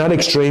 he's not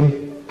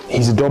extreme.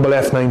 He's a double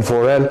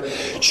F94L,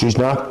 so he's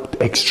not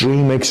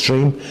extreme,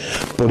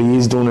 but he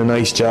is doing a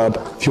nice job.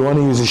 If you want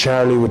to use a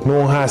Charlie with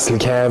no hassle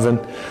calving,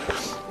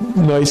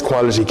 nice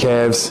quality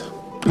calves,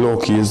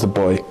 Loki is the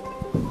boy.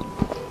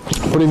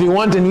 But if you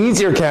want an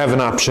easier calving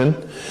option,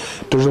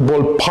 there's a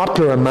bull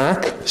Potler and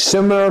Mark,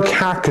 similar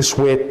carcass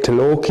weight to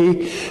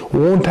Loki,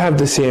 won't have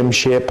the same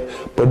shape,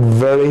 but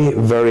very,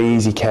 very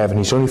easy calving.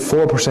 He's only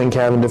 4%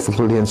 calving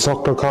difficulty in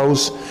suckler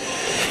cows.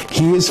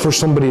 He is for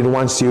somebody that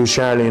wants to use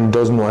Charlie and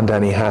doesn't want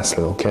any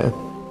hassle, okay?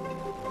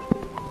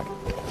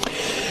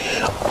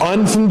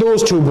 On from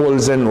those two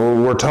bulls then,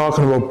 we're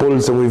talking about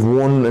bulls that we've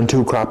 1 and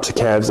 2 crops of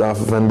calves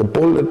off of, and the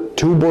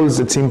two bulls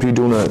that seem to be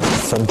doing a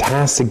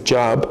fantastic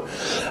job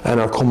and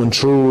are coming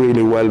through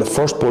really well. The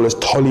first bull is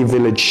Tully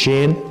Village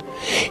Shane.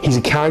 He's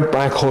a Carrick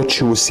Black Hutch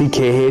who was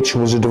CKH, who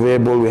was a Dovea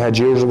bull we had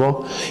years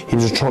ago. He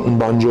was a Trunton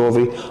Bon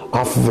Jovi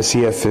off of a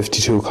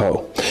CF52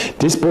 cow.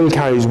 This bull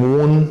carries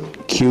 1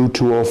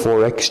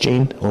 Q204X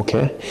gene,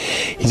 okay?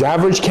 He's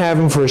average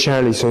calving for a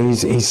Charlie, so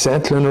he's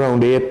settling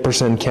around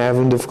 8%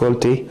 calving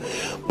difficulty,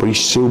 but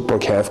he's super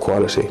calf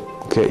quality,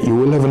 okay? You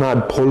will have an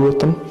odd pull with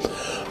them,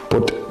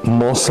 but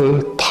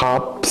muscle,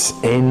 tops,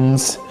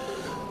 ends,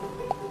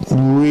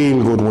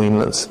 real good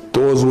weanlings.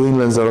 Those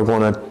weanlings that are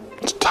going to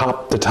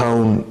top the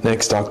town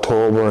next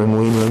October in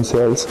weanling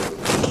sales.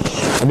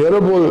 And the other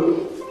bull,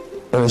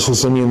 and this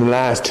was only in the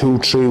last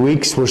 2-3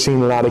 weeks, we're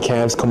seeing a lot of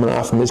calves coming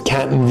off him, is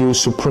Canton View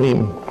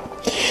Supreme.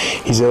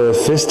 He's a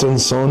Fiston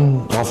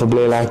son off a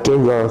Blaylock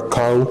Digger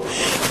cow.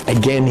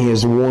 Again, he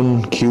has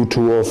 1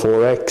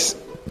 Q204X.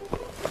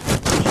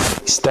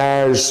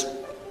 Stars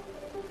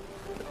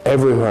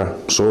everywhere.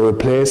 So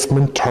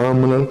replacement,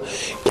 terminal,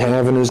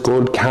 calving is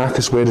good,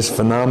 carcass weight is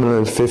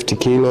phenomenal at 50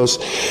 kilos,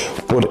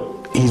 but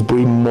he's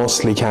breeding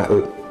muscly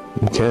cattle,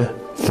 okay?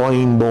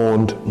 Fine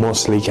boned,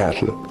 muscly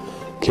cattle.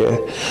 Okay,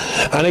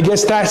 and I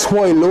guess that's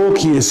why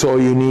Loki is so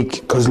unique,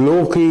 because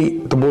Loki,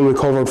 the bull we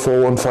covered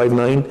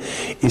 4159,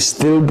 is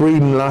still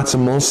breeding lots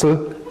of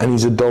muscle, and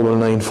he's a double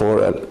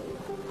 94L.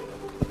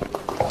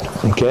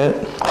 Okay,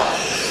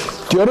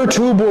 the other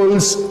two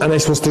bulls, and I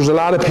suppose there's a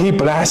lot of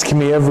people asking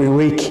me every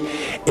week,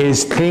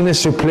 is Cleana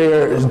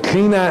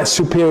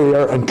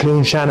Superior and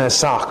Clune Shanna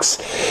Socks.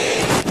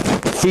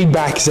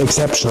 Feedback is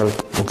exceptional.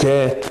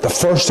 Okay, the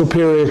first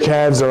Superior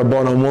calves are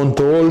about a month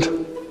old.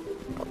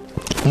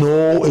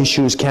 No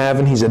issues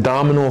calving. He's a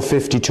Domino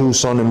 52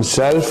 son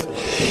himself.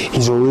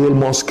 He's a real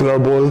muscular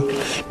bull.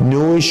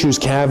 No issues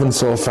calving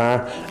so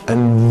far,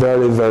 and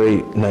very,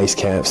 very nice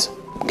calves.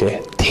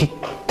 Okay,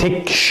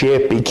 thick,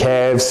 shapy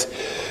calves,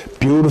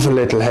 beautiful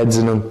little heads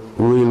in them,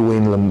 real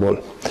weanling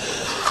bull.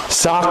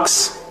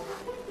 Socks,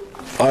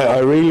 I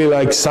really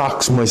like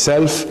Socks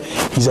myself.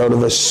 He's out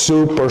of a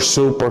super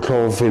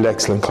Cloverfield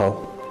excellent cow,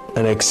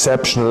 an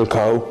exceptional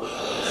cow.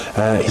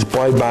 He's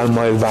by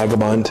Balmoral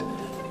Vagabond.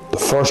 The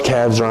first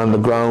calves are on the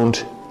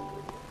ground.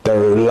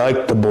 They're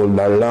like the bull.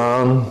 They're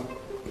long,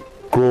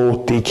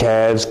 growthy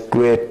calves,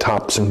 great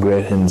tops and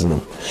great hens in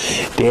them.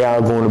 They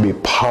are going to be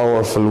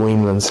powerful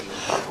weanlings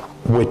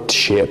with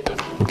shape.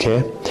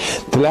 Okay.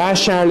 The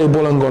last Charlie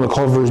bull I'm going to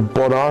cover is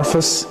Bud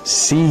Orphis,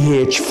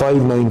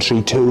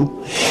 CH5932.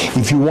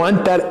 If you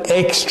want that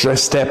extra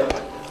step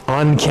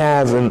on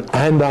calving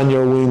and on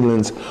your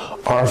weanlings,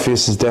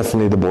 Orphis is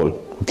definitely the bull.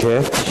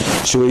 Okay,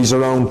 so he's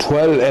around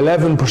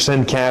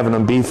 11% calving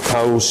on beef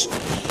cows,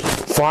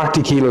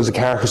 40 kilos of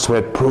carcass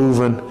weight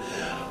proven.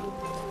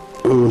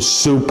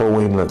 Super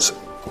weanlings,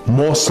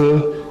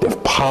 muscle,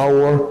 they've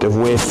power, they've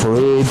weight for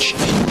age.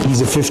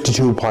 He's a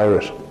 52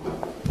 pirate.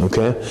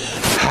 Okay,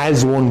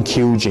 has 1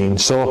 Q gene.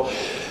 So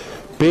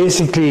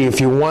basically, if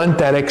you want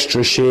that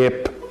extra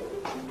shape,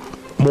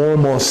 more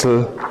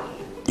muscle,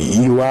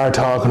 you are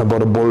talking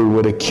about a bull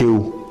with a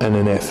Q. and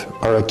an F,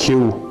 or a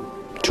Q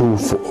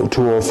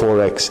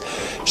 204X.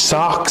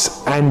 Socks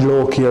and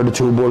Loki are the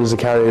two bulls that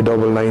carry a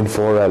double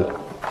 94L.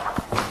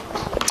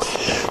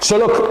 So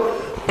look,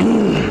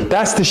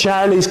 that's the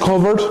Charlies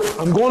covered.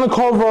 I'm going to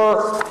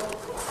cover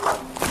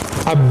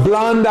a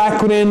blonde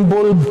Aquitaine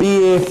bull,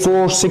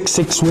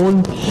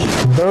 BA4661.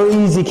 Very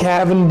easy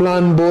calving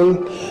blonde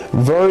bull,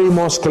 very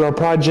muscular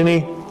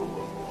progeny.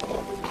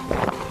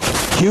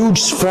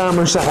 Huge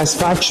farmer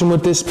satisfaction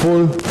with this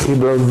bull.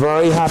 People are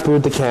very happy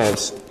with the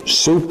calves.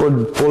 Super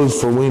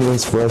bulls for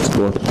weanlings for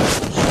export.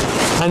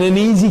 And an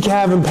easy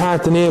calving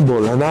Partenay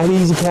bull, and that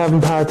easy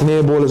calving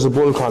Partenay bull is a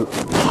bull called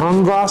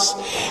Hongros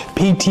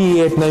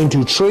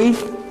PT8923.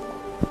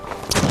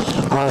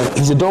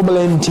 He's a double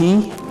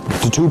NT.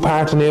 The two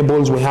Partenay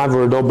bulls we have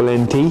are a double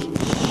NT.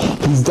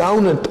 He's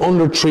down at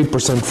under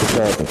 3% for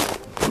calving,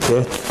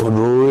 okay, but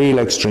real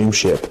extreme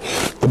shape.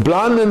 The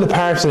blonde and the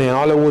Partenay,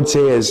 all I would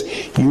say is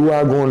you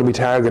are going to be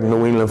targeting the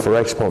weanling for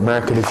export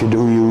market if you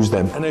do use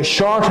them. And a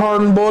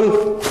shorthorn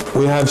bull,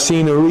 we have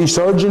seen a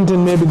resurgent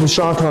in maybe the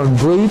shorthorn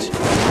breed.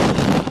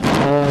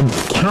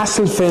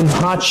 Castlefin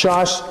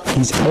Hotshot,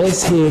 he's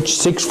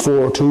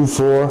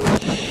SH6424.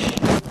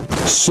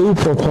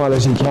 Super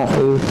quality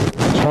cattle.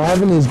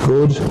 Calving is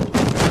good.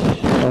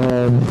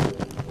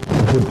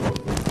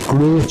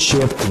 Great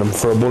shape to them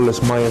for a bull that's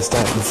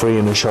myostatin free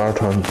in a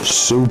shorthorn.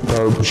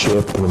 Superb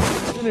shape to them.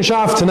 Finish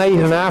off tonight,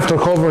 and after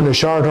covering the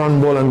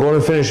shorthorn bull, I'm going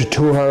to finish with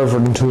two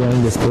Hereford and two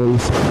Angus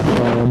bulls.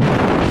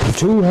 The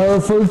two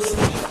Herefords,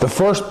 the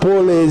first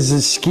bull is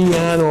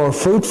Skian or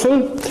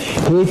Fruitful,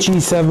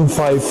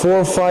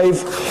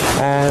 HE7545.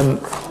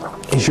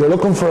 If you're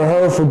looking for a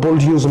Hereford bull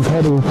to use in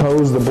pedigree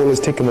cows, the bull is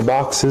ticking the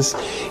boxes.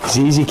 He's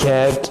easy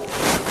calved,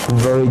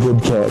 very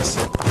good calves.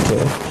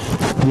 Okay,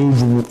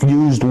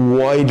 used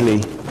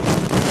widely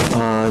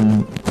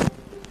on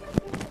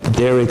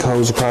dairy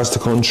cows across the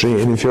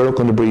country, and if you're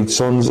looking to breed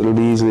sons, it'll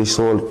be easily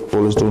sold.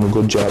 Bull is doing a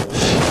good job.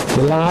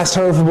 The last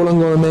Hereford bull I'm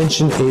going to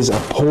mention is a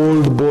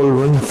polled bull,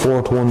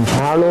 Ringfort 1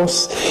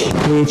 Carlos,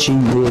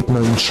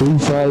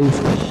 HE8935.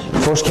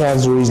 First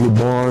calves are easily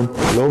born,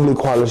 lovely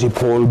quality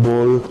polled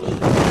bull,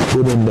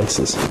 good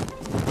indexes,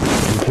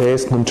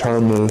 replacement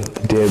terminal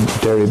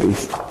dairy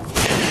beef.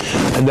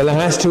 And the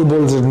last two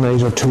bulls of the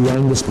night are two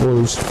Angus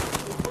bulls.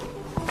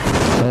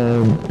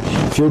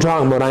 If you're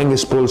talking about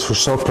Angus bulls for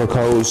suckler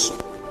cows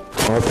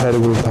or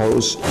pedigree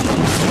cows,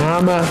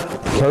 Karma,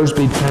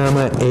 Kersby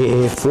Karma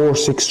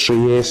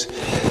AA4638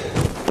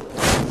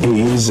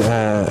 is,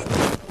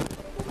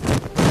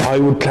 I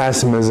would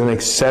class him as an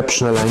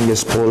exceptional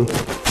Angus bull.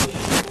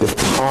 They've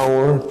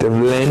power, they've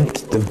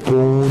length, they've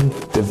bone,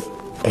 they've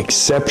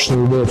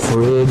exceptional weight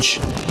for age.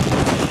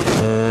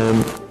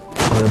 On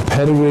a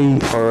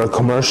pedigree or a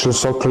commercial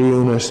suckler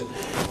unit,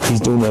 he's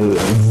doing a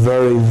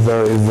very,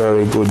 very,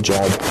 very good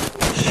job.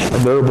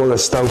 And they're a bull, a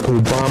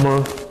Stouthill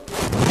Bomber,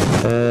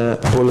 a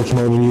bull that came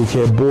out of the UK.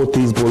 Both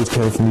these bulls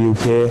came from the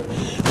UK.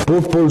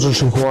 Both bulls are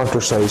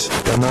 3/4 size.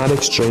 They're not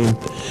extreme.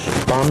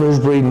 Bomber's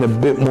breeding a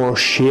bit more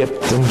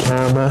shape than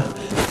Karma,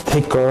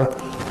 thicker,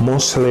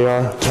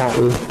 musclier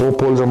cattle. Both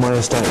bulls are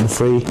myostatin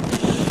free.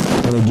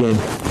 And again,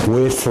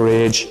 weight for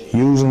age,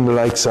 using the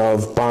likes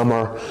of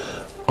Bomber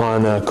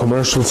on a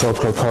commercial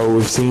suckler cow.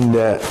 We've seen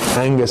the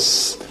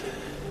Angus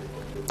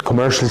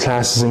commercial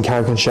classes in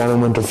Cork and Shannon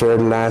Winter Fair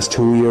the last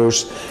 2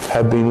 years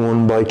have been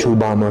won by two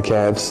Bomber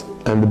calves,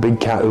 and the big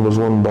cattle was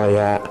won by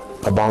a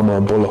Bomber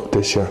bullock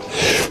this year.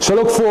 So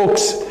look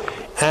folks,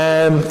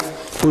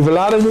 we've a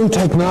lot of new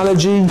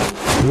technology,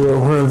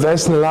 we're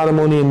investing a lot of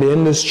money in the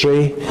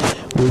industry,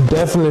 we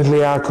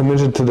definitely are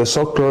committed to the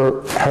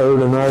suckler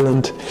herd in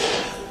Ireland.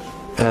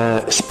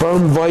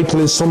 Sperm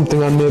Vital is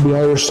something on maybe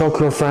Irish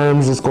suckler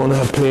farms that's going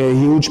to play a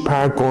huge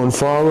part going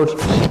forward.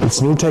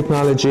 It's new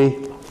technology,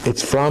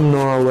 it's from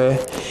Norway,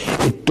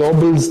 it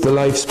doubles the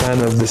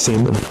lifespan of the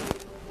semen.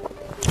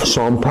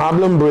 So on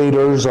problem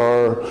breeders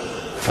or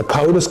a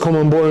cow that's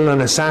coming bulling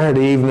on a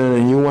Saturday evening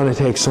and you want to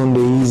take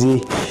Sunday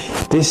easy,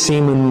 this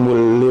semen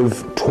will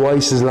live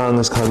twice as long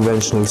as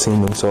conventional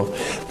semen. So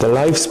the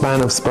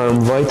lifespan of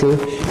Sperm Vital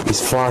is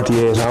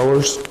 48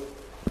 hours.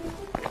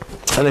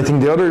 And I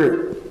think the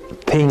other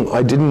thing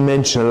I didn't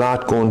mention a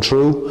lot going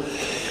through,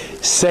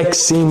 sex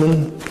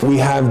semen. We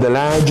have the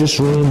largest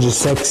range of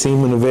sex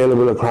semen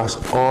available across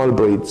all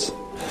breeds.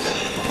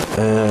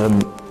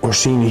 We're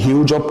seeing a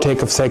huge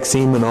uptake of sex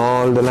semen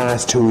all the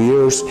last 2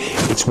 years.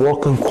 It's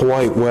working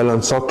quite well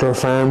on suckler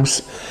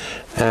farms,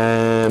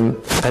 and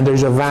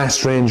there's a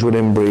vast range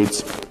within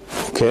breeds.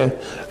 Okay,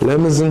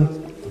 Limousin,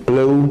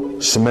 Blue,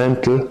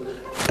 Simmental,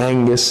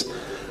 Angus,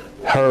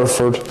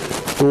 Hereford,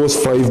 those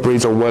 5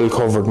 breeds are well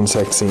covered in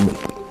sex semen.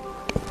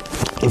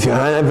 If you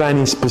have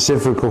any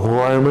specific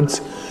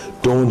requirements,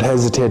 don't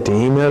hesitate to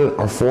email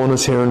or phone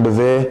us here in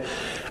Dovea,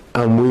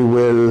 and we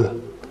will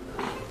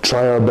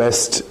try our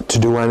best to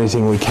do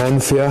anything we can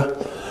for you.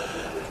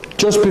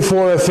 Just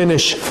before I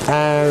finish,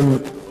 I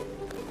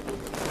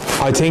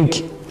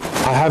think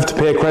I have to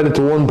pay credit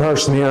to one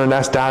person here, and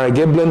that's Dara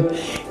Giblin.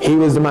 He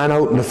was the man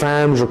out in the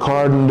farms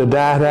recording the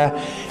data.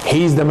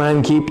 He's the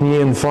man keeping you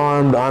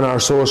informed on our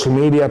social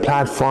media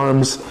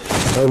platforms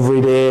every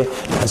day.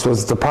 I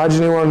suppose if the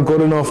progeny weren't good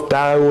enough,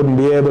 Dara wouldn't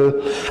be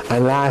able.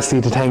 And lastly,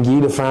 to thank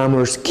you, the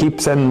farmers. Keep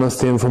sending us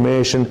the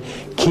information.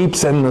 Keep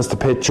sending us the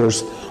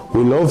pictures.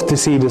 We love to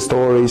see the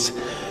stories.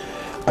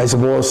 I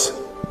suppose,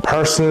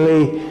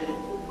 personally,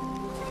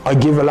 I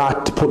give a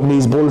lot to putting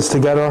these bulls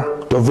together.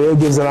 Dovea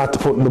gives a lot to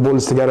putting the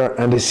bulls together,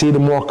 and to see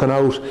them working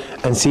out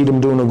and see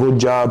them doing a good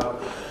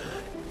job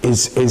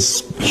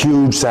is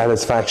huge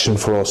satisfaction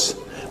for us.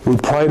 We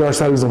pride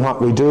ourselves in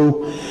what we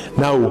do.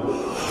 Now,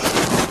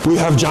 we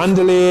have John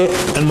Dullea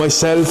and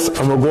myself,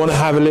 and we're going to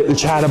have a little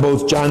chat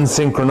about John's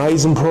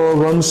synchronising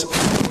programs.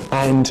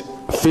 And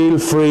feel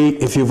free,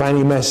 if you have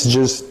any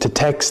messages, to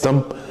text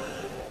them.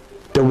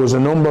 There was a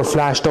number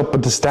flashed up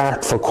at the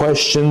start for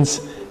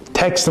questions.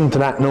 Text them to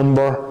that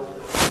number,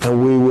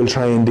 and we will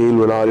try and deal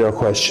with all your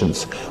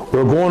questions.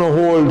 We're going to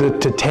hold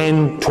it to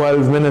 10,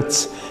 12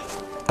 minutes,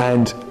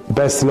 and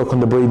best of luck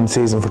in the breeding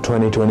season for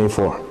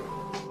 2024.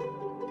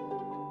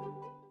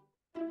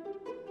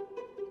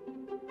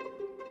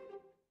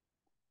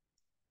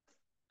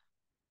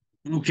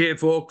 Okay,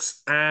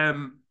 folks, I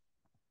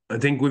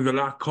think we've a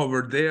lot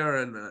covered there,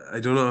 and I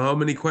don't know how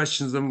many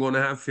questions I'm going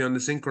to have for you on the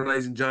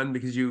synchronising, John,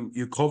 because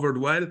you covered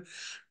well.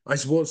 I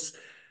suppose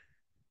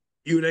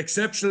you had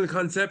exceptional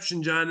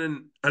conception, John,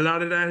 and a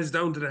lot of that is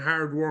down to the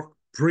hard work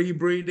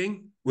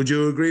pre-breeding. Would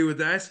you agree with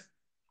that?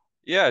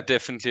 Yeah,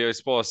 definitely. I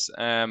suppose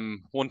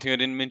one thing I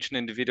didn't mention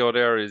in the video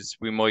there is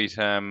we might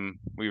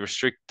we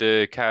restrict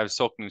the calves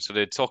suckling, so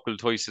they'd suckle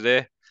twice a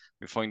day.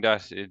 We find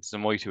that it's a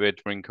mighty way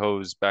to bring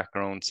cows back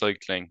around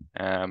cycling.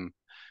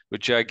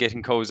 But yeah,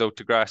 getting cows out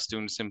to grass,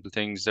 doing simple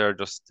things there,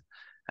 just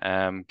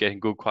getting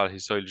good quality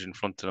silage in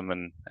front of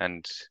them,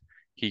 and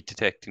heat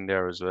detecting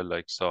there as well,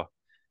 like so.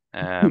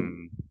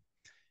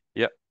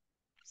 Yeah.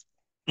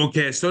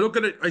 Okay, so look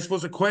at it. I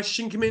suppose a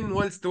question came in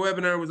whilst the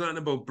webinar was on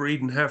about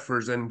breeding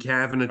heifers and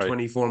calving at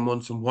 24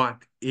 months and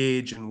what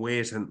age and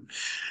weight. And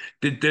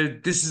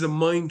this is a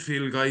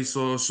minefield, guys.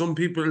 So some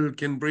people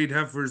can breed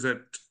heifers at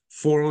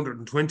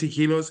 420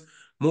 kilos.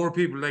 More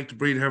people like to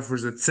breed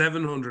heifers at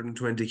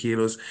 720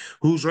 kilos.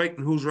 Who's right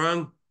and who's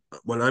wrong?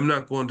 Well, I'm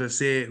not going to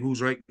say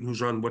who's right and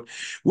who's wrong, but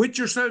with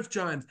yourself,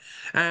 John,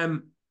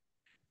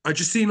 I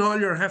just seen all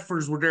your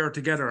heifers were there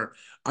together.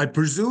 I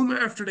presume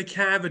after the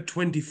calve at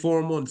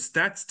 24 months,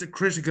 that's the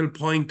critical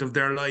point of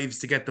their lives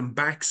to get them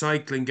back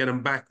cycling, get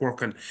them back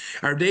working.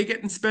 Are they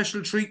getting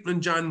special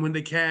treatment, John, when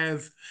they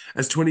calve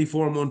as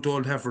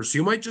 24-month-old heifers? So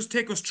you might just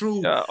take us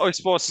through I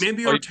suppose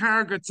maybe your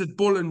targets at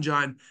bulling,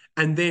 John,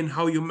 and then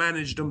how you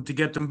manage them to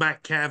get them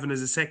back calving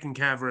as a second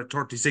calver at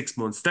 36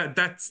 months.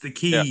 That's the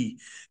key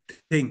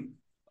thing.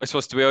 I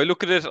suppose the way I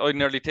look at it, I'd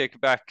nearly take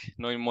it back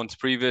 9 months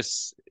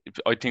previous.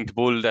 I think the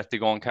bull that they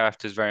go on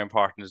calved is very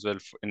important as well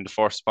in the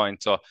first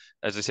point. So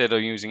as I said,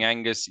 I'm using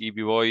Angus,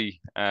 EBY,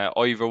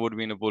 Ivor would have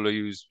been a bull I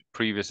used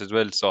previous as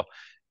well. So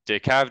they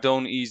calve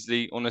down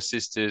easily,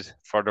 unassisted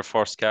for their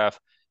first calf,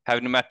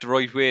 having them at the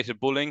right weight at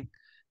bulling.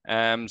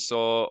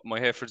 So my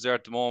heifers there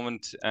at the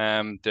moment,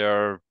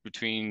 they're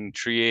between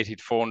 380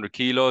 to 400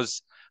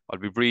 kilos. I'll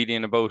be breeding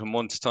in about a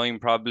month's time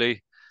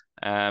probably.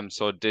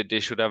 So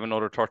they should have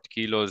another 30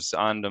 kilos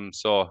on them.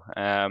 So,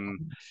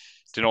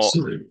 you know,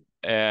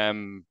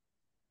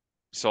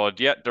 so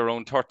yeah, they're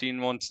around 13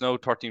 months now,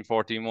 13,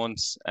 14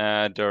 months.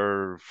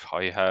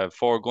 I have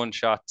 4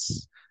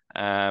 gunshots,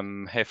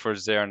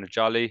 heifers there in the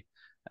jolly.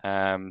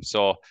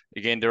 So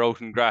again, they're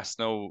out in grass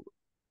now.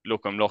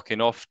 Look, I'm lucky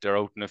enough. They're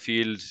out in the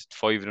field,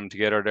 5 of them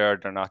together there.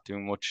 They're not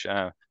doing much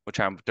harm, but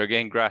they're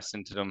getting grass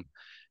into them.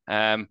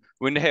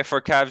 When the heifer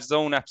calves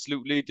down,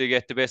 absolutely, they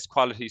get the best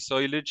quality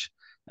silage.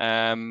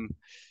 They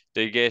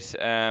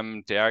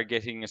are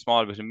getting a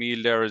small bit of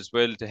meal there as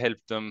well to help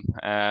them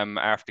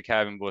after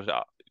calving, but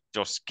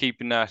just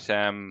keeping that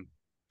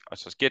I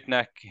suppose getting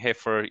that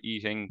heifer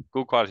eating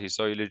good quality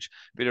silage,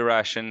 bit of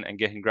ration, and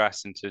getting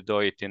grass into the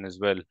diet in as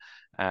well.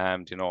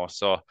 You know,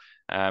 so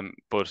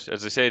but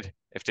as I said,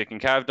 if they can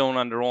calve down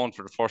on their own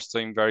for the first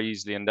time very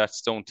easily, and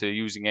that's down to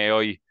using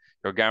AI,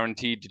 you're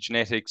guaranteed the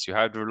genetics, you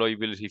have the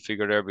reliability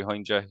figure there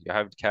behind you, you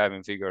have the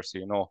calving figure, so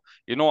you know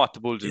what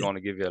the bulls are going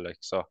to give you, like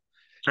so.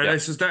 And I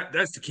suppose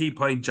that's the key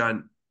point,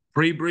 John.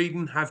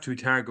 Pre-breeding have to be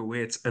target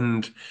weights,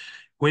 and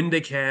when they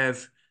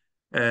calve,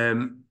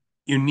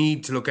 you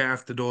need to look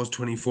after those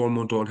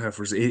 24-month-old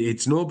heifers.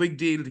 It's no big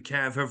deal to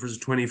calve heifers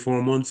at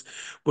 24 months,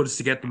 but it's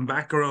to get them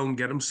back around,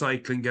 get them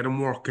cycling, get them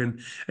working,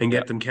 and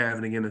get them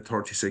calving again at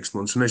 36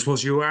 months. And I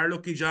suppose you are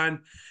lucky,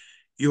 John.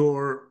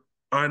 You're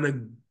on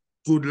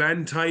a good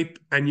land type,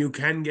 and you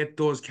can get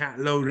those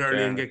cattle out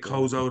early and get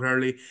cows out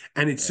early,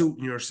 and it's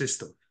suiting your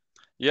system.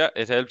 Yeah,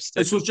 it helps.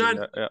 I suppose,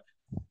 John,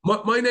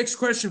 my next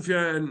question for you,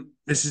 and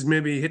this is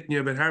maybe hitting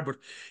you a bit hard, but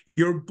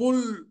your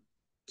bull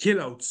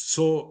kilouts,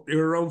 so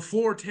you're around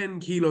 410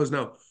 kilos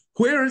now.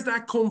 Where has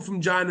that come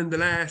from, John, in the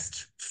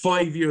last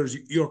 5 years?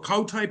 Your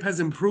cow type has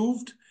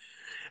improved.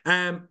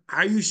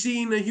 Are you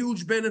seeing a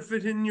huge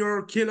benefit in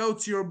your kill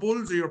outs of your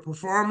bulls or your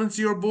performance of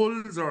your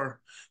bulls, or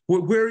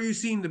where are you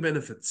seeing the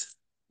benefits?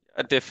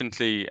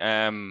 Definitely.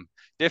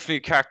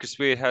 Definitely carcass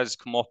weight has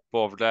come up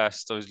over the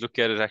last. I was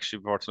looking at it actually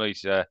before tonight.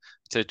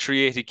 To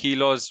 380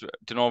 kilos.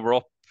 We're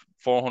up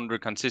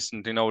 400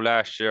 consistently now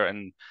last year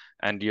and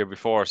the year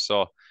before.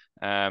 So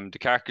the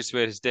carcass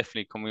weight is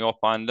definitely coming up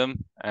on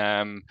them.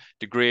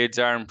 The grades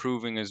are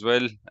improving as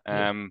well.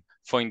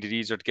 Find it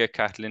easier to get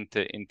cattle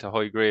into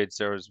high grades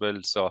there as well.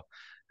 So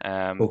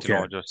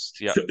Okay. just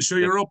yeah. So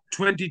you're up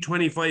 20,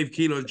 25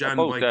 kilos, John,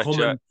 About by that, yeah.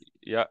 coming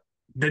Yeah.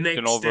 the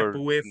next step Over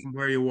away from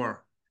where you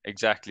were.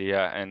 exactly,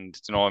 yeah. And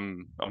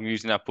I'm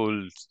using that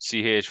bull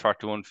CH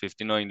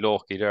 4159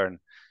 Loki there, and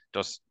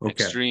just Okay.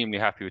 extremely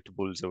happy with the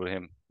bulls over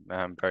him.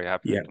 I'm very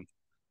happy Yeah. with them.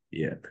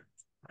 Yeah.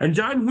 And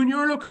John, when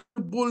you're looking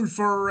at bull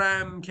for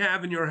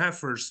calving your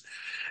heifers,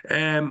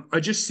 I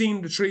just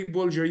seen the three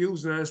bulls you're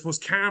using, and I suppose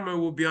Karma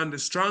would be on the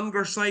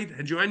stronger side.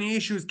 Had you any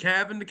issues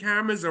calving the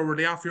Karmas, or were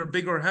they off your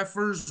bigger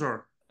heifers,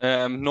 or?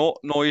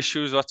 No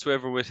issues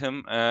whatsoever with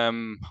him.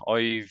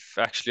 I've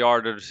actually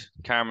ordered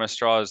Karma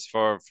straws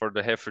for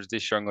the heifers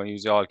this year. I'm going to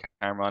use all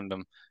Karma on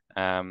them.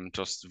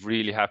 Just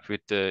really happy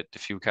with the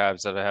few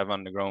calves that I have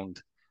on the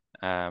ground.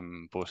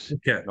 But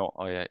Okay. no,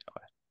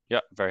 yeah,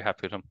 very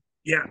happy with him.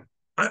 Yeah.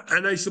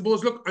 And I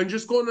suppose, look, I'm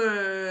just going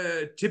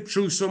to tip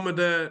through some of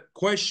the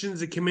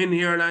questions that came in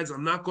here, lads.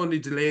 I'm not going to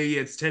delay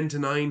you. It's 10 to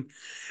 9.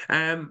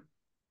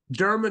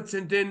 Dermot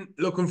sent in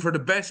looking for the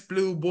best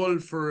blue bull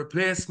for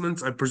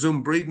replacements. I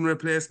presume breeding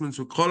replacements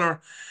with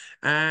colour.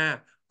 I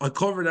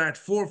covered that.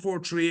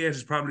 4438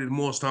 is probably the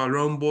most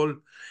all-round bull.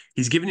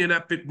 He's giving you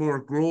that bit more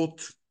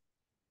growth,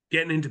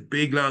 getting into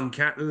big, long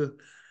cattle.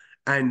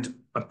 And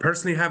I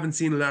personally haven't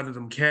seen a lot of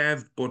them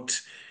calved,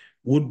 but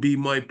would be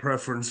my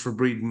preference for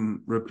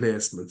breeding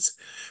replacements.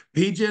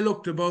 PJ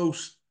looked about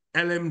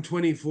LM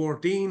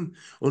 2014.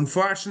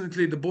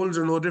 Unfortunately, the bulls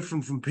are no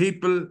different from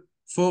people.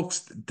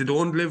 Folks, they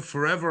don't live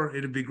forever.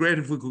 It'd be great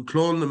if we could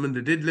clone them and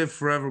they did live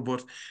forever,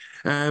 but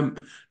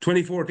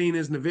 2014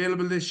 isn't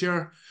available this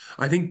year.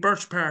 I think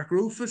Birch Park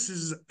Rufus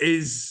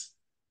is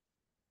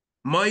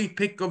my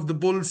pick of the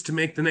bulls to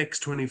make the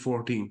next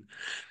 2014.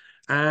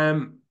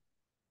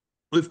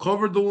 We've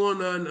covered the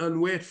one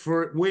on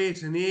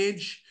weight and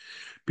age.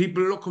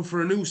 People are looking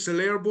for a new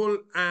Solaire bull.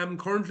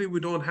 Currently we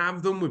don't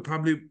have them. We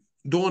probably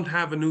don't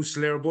have a new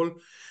Solaire bull.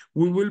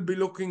 We will be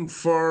looking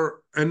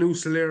for a new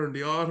Solaire in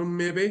the autumn,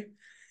 maybe.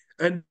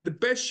 And the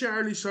best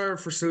Charlie sire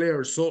for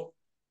Solaire. So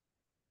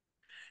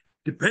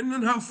depending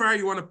on how far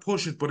you want to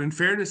push it, but in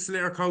fairness,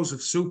 Solaire cows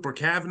have super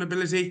calving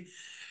ability.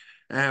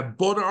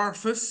 Bud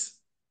Orphis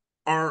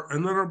or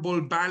another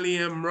bull,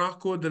 Ballyam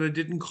Rocco, that I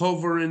didn't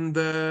cover in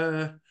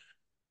the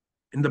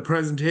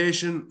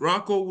presentation.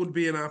 Rocco would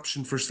be an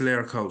option for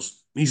Solaire cows.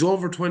 He's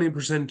over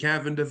 20%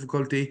 calving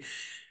difficulty,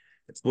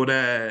 but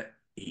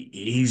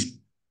he's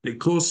the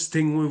closest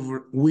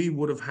thing we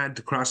would have had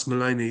to cross the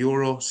line of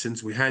Euro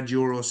since we had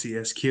Euro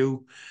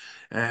CSQ.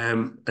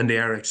 And they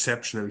are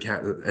exceptional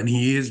cattle. And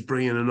he is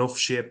bringing enough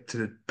shape to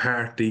the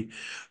party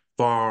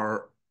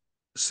for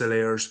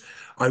Solaire's.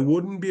 I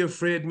wouldn't be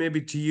afraid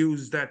maybe to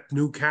use that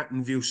new Cat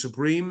View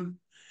Supreme.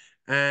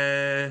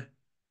 He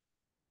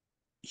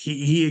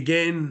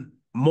again,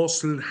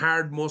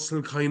 hard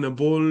muscle kind of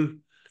bull,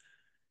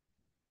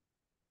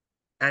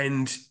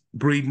 and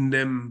breeding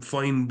them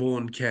fine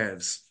bone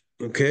calves.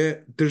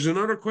 Okay, there's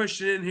another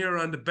question in here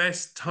on the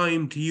best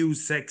time to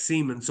use sex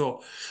semen.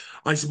 So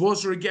I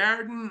suppose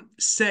regarding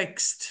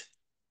sexed,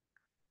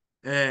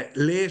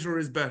 later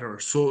is better.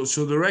 So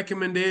the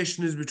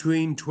recommendation is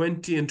between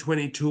 20 and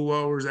 22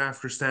 hours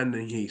after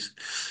standing heat.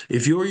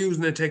 If you're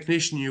using a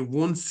technician, you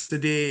once a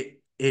day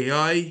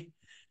AI,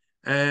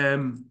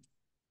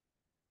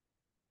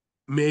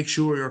 make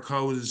sure your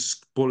cow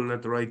is bulling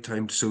at the right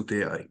time to suit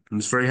the AI. And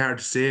it's very hard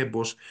to say,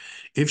 but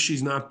if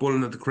she's not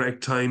bulling at the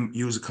correct time,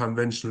 use a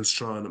conventional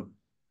straw on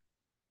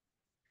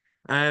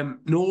them.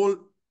 Noel,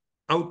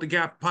 Out the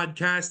Gap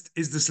podcast,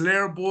 is the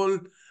Solaire bull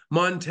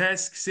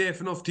Montesque safe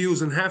enough to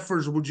use on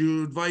heifers? Would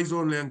you advise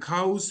only on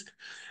cows?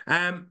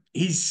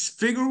 His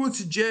figure would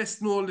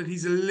suggest, Noel, that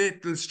he's a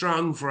little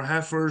strong for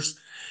heifers.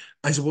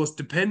 I suppose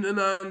depending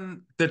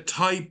on the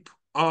type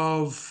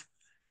of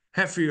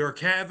heifer you're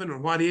calving or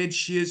what age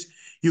she is,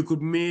 you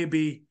could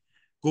maybe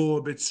go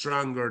a bit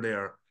stronger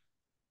there.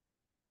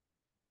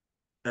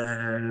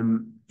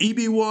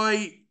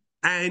 EBY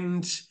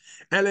and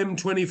LM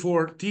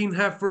 2014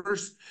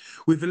 heifers.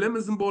 With a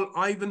Limousin bull,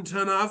 Ivan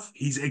Tanov,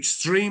 he's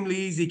extremely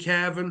easy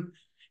calving.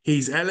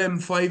 He's LM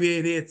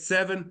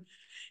 5887.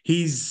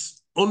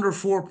 He's under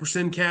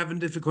 4% calving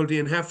difficulty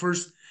in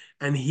heifers,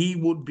 and he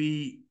would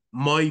be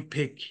my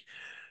pick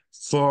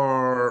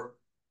for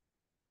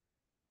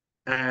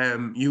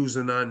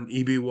using on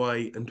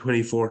EBY and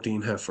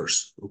 2014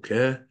 heifers.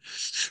 Okay.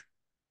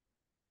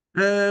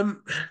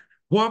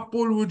 What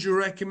bull would you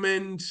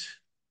recommend?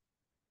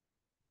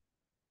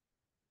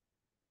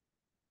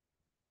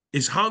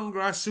 Is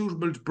Hongras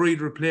suitable to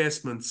breed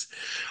replacements?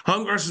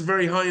 Hongras is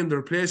very high in the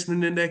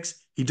replacement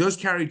index. He does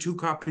carry 2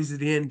 copies of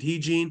the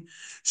NT gene.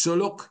 So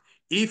look,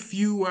 if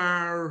you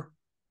are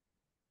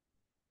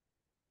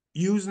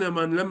using them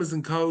on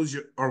Limousin cows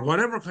or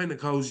whatever kind of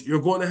cows,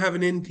 you're going to have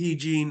an NT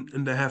gene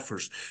in the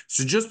heifers.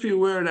 So just be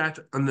aware that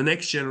on the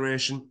next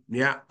generation,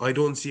 yeah, I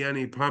don't see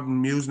any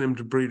problem using them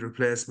to breed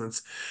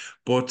replacements,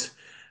 but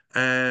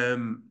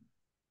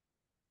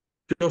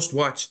just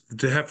watch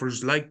the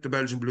heifers like the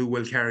Belgian Blue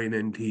will carry an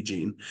NT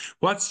gene.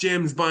 What's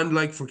James Bond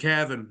like for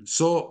calving?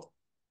 So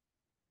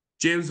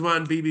James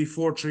Bond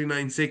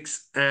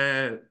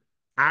BB4396,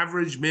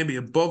 average, maybe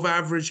above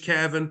average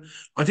calving.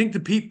 I think the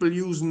people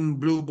using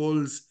blue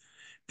bulls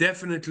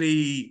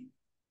definitely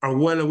are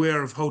well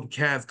aware of how to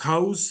calve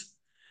cows.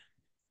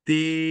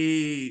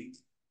 They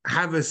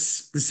have a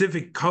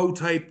specific cow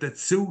type that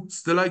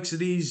suits the likes of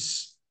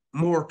these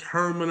more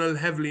terminal,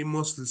 heavily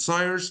muscled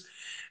sires,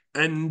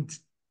 and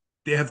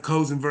they have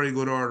cows in very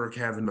good order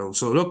calving now.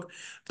 So look,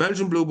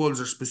 Belgian blue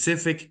bulls are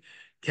specific.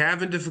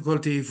 Calving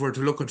difficulty, if we're to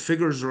look at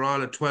figures, are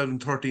all at 12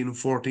 and 13 and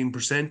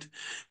 14%.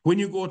 When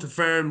you go to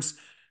farms,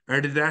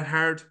 are they that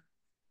hard?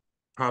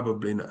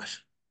 Probably not.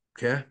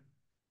 Okay.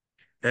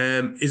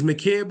 Is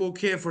McCabe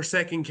okay for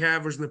second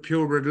calvers in a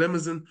purebred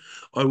Limousin?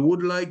 I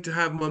would like to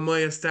have my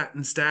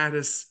myostatin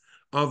status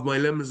of my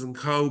Limousin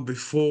cow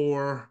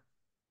before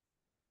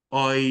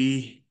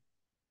I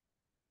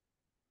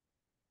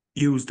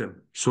use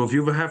them. So if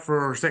you have a heifer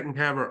or a second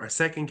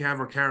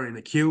calver carrying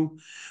a Q,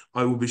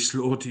 I will be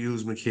slow to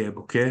use McCabe,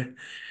 okay?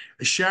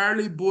 A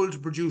Charlie bull to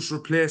produce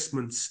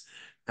replacements.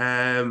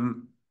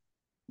 John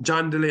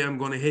Dullea, I'm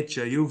going to hit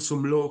you. You have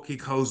some low-key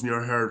cows in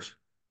your herd.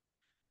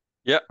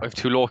 Yeah, I have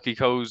two low-key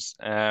cows.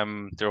 They're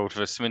out of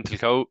a Simmental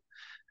cow.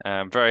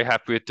 Very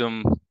happy with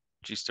them.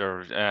 Just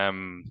I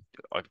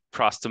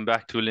crossed them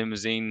back to a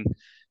Limousin.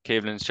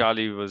 Cavelin's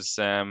Charlie was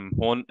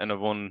one, and I've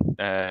won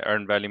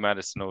Earn Valley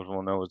Madison out of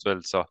one now as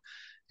well. So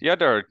yeah,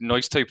 they're a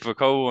nice type of a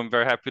cow. I'm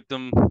very happy with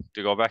them.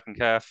 They go back and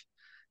calf.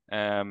 So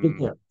And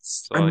yeah.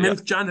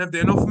 milk, John, have they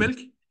enough milk?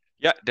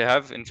 Yeah, they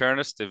have. In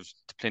fairness, they've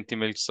plenty of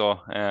milk. So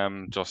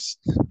just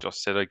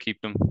said I'd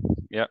keep them.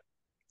 Yeah.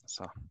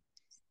 So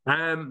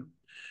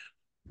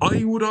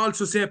I would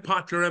also say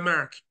Potler and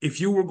Mark.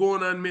 If you were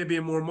going on maybe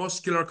a more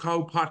muscular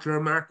cow, Potler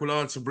and Mark will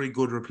also bring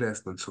good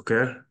replacements,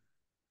 okay?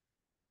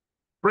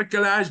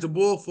 Bricolage, the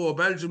Bofo,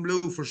 Belgian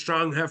Blue for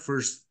strong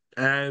heifers.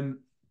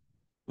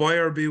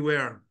 Buyer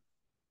beware.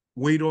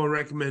 We don't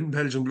recommend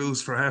Belgian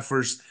Blues for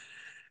heifers.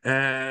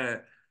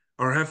 Our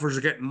heifers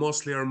are getting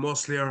musclier and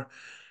musclier.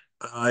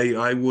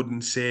 I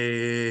wouldn't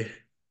say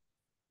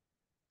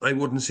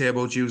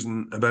about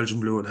using a Belgian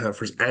Blue on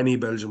heifers, any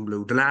Belgian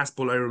Blue. The last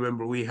bull I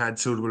remember we had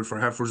suitable for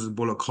heifers was a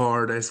bull of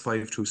Cord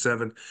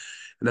S527, and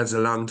that's a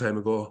long time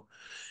ago.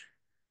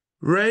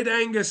 Red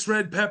Angus,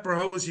 Red Pepper,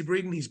 how is he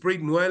breeding? He's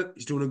breeding well.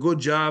 He's doing a good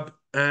job.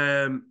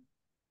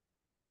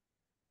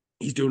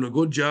 He's doing a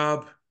good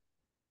job.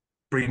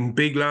 Breeding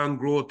big, long,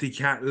 growthy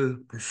cattle,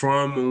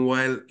 performing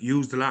well,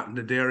 used a lot in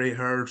the dairy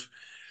herd.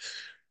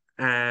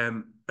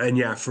 And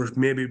yeah, for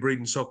maybe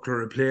breeding suckler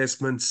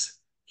replacements,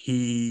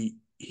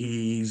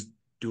 he's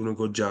doing a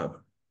good job.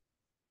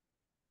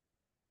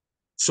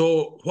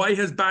 So why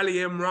has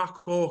Ballyem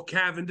Rocco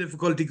calving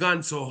difficulty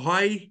gone so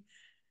high?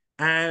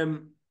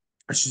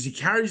 He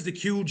carries the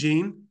Q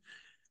gene.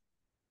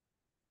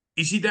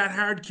 Is he that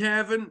hard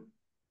calving?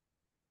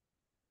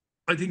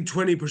 I think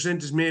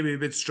 20% is maybe a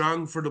bit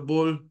strong for the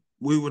bull.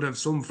 We would have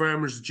some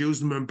farmers that use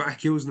them and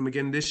back using them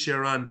again this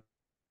year on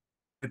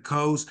the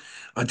cows.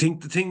 I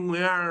think the thing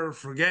we are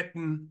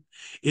forgetting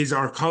is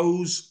our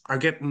cows are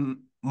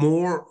getting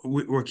more.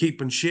 We're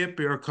keeping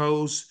shapier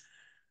cows.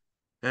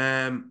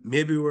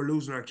 Maybe we're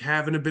losing our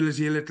calving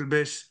ability a little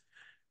bit.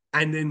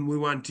 And then we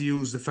want to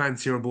use the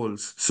fancier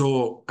bulls.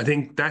 So I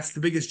think that's the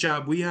biggest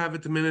job we have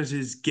at the minute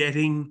is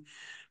getting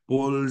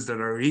bulls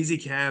that are easy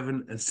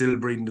calving and still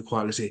breeding the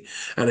quality.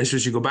 And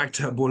especially go back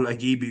to a bull like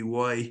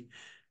EBY,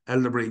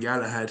 Elderbury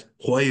Galahad.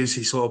 Why is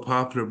he so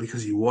popular?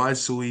 Because he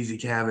was so easy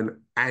calving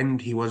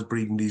and he was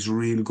breeding these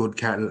real good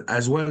cattle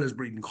as well as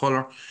breeding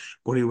colour,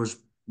 but he was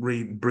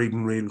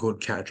breeding real good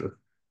cattle.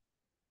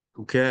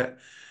 Okay.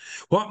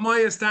 What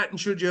myostatin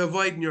should you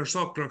avoid in your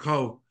suckler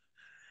cow?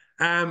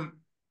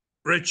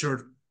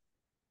 Richard,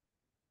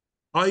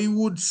 I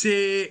would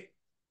say,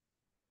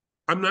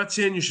 I'm not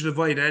saying you should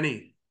avoid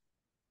any.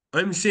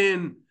 I'm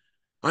saying,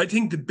 I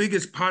think the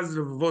biggest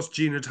positive of us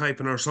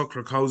genotyping our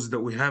suckler cows is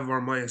that we have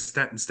our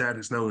myostatin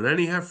status now. And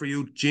any heifer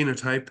you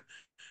genotype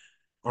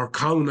or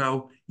cow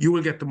now, you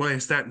will get the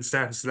myostatin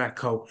status of that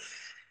cow.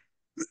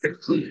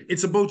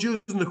 It's about using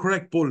the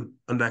correct bull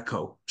on that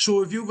cow.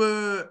 So if you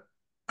have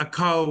a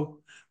cow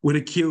with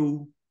a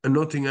Q and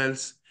nothing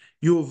else,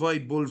 you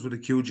avoid bulls with a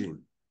Q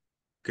gene.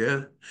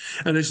 Okay.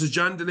 And as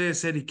John Dullea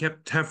said, he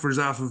kept heifers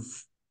off of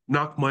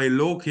Knockmile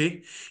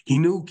Loki. He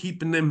knew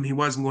keeping them, he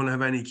wasn't going to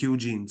have any Q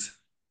genes.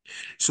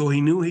 So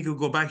he knew he could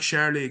go back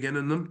Charlie again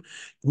on them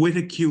with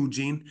a Q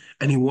gene,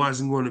 and he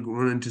wasn't going to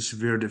run into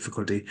severe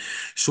difficulty.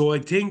 So I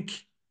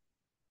think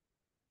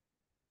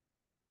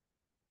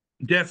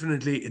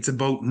definitely it's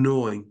about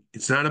knowing.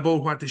 It's not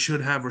about what they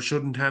should have or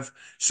shouldn't have.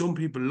 Some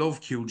people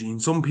love Q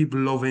genes. Some people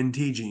love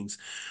NT genes.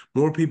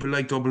 More people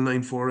like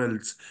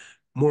 994Ls.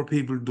 more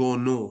people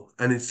don't know,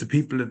 and it's the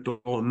people that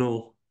don't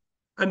know.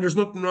 And there's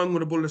nothing wrong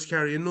with a bull that's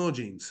carrying no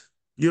genes.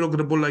 You look at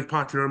a bull like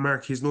Potler and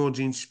Mark, he's no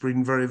genes, he's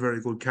breeding very, very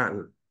good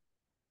cattle.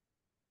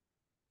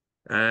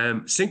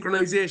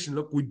 Synchronization,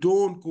 look, we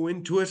don't go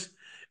into it.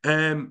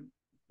 The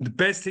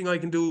best thing I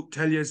can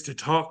tell you is to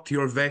talk to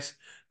your vet.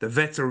 The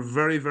vets are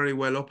very, very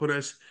well up on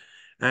it.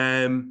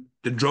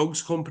 The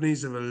drugs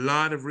companies have a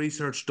lot of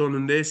research done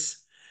on this.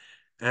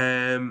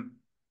 The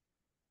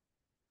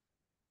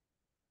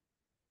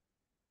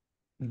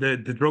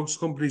drugs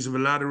companies have a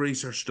lot of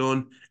research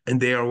done, and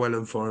they are well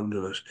informed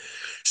on it.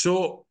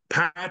 So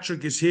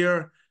Patrick is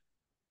here.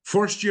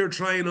 First year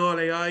trying all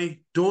AI.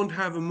 Don't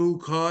have a moo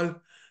call.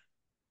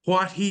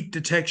 What heat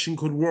detection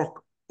could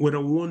work with a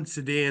once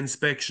a day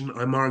inspection?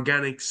 I'm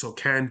organic, so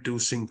can't do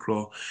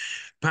synchro.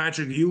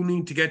 Patrick, you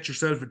need to get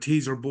yourself a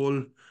teaser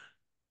bull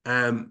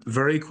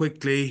very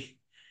quickly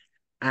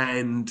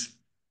and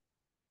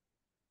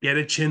get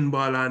a chin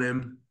ball on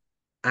him,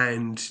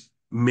 and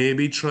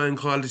maybe try and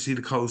call to see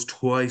the cows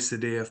twice a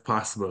day if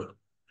possible.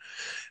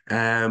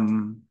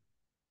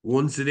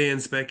 Once a day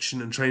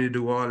inspection and trying to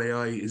do all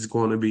AI is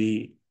going to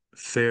be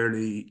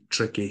fairly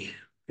tricky.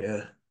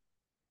 Yeah.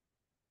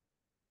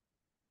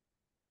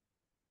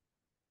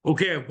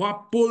 Okay,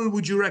 what bull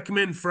would you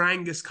recommend for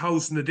Angus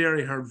cows in the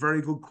dairy herd?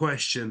 Very good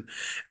question.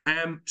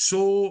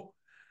 So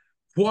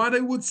what I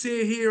would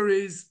say here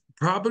is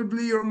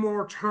probably your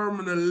more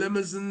terminal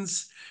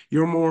Limousins,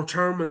 your more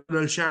terminal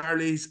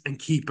Charlies, and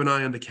keep an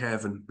eye on the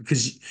calving,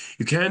 because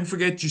you can't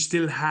forget you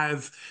still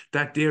have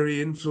that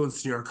dairy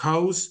influence in your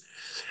cows.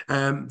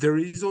 There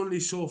is only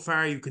so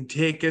far you can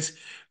take it.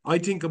 I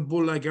think a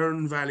bull like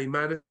Earn Valley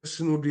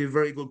Madison would be a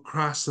very good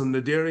cross on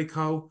the dairy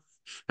cow.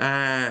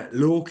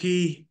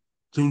 Loki,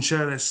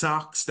 Clonshanna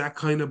Socks, that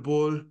kind of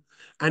bull.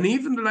 And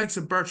even the likes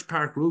of Birch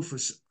Park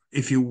Rufus,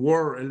 if you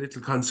were a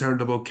little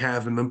concerned about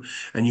calving them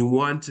and you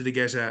wanted to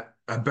get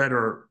a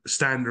better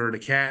standard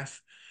of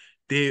calf,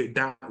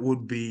 that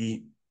would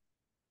be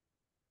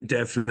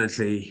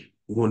definitely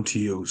one to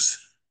use.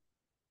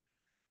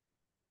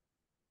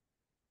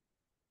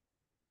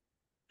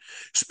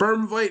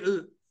 Sperm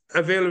Vital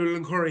available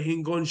in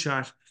Corry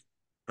Gunshot.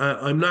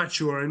 I'm not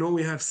sure. I know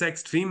we have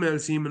sexed female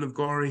semen of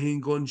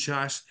Corry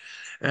Gunshot.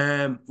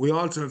 We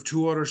also have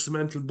two other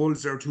cemental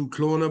bulls. There are two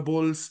Clona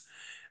bulls.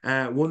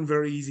 One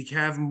very easy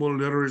calving bull.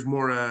 The other is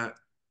more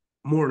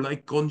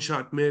like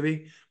Gunshot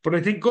maybe. But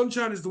I think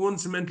Gunshot is the one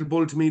cemental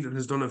bull to me that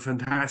has done a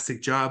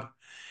fantastic job.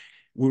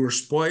 We were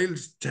spoiled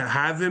to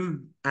have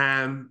him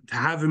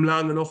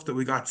long enough that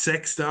we got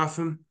sexed off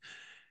him.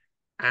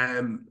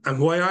 And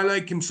why I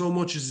like him so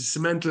much is the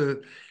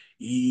cemental.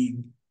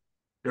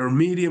 They're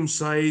medium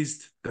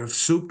sized, they're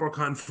super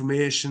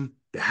conformation,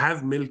 they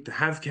have milk, they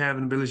have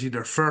calving ability,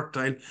 they're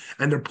fertile,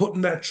 and they're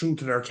putting that through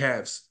to their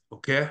calves.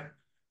 Okay.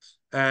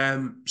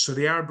 So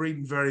they are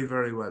breeding very,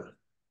 very well.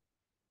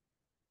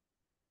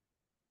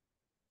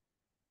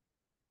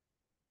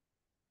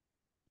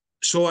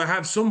 So I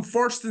have some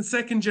first and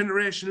second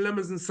generation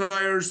Limousin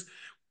sires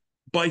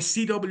by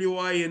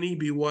CWI and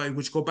EBY,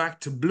 which go back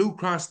to Blue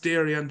Cross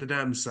Dairy and the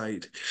dam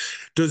side.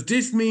 Does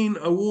this mean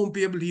I won't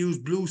be able to use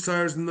blue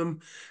sires in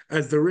them,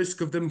 as the risk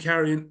of them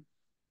carrying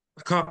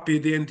a copy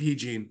of the NT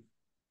gene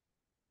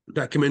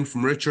that came in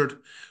from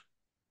Richard?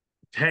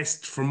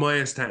 Test for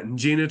myostatin.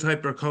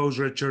 Genotype your cows,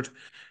 Richard,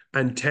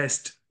 and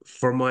test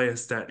for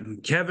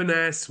myostatin. Kevin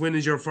asks, when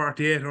is your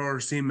 48-hour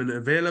semen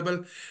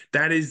available?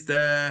 That is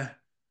the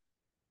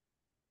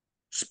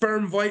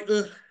Sperm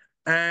Vital.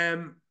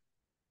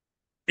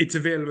 It's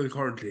available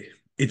currently.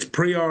 It's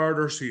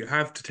pre-order, so you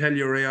have to tell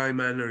your AI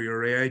man or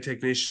your AI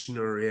technician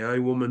or AI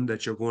woman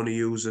that you're going to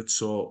use it.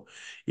 So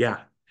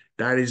yeah,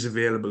 that is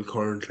available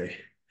currently.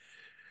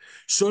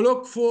 So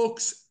look,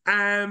 folks,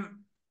 I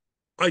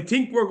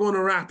think we're going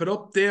to wrap it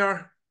up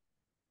there.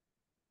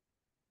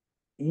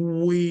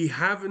 We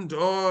haven't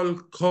all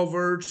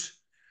covered.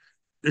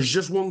 There's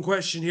just one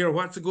question here.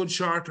 What's a good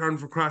short term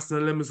for crossing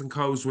a Limousin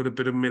cows with a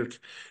bit of milk?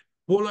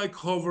 Bull I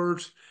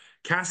covered.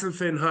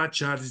 Castlefin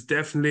Hotshot is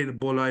definitely the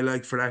bull I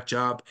like for that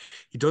job.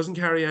 He doesn't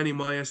carry any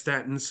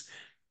myostatins.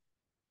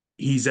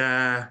 He's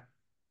a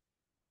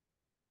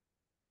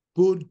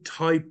good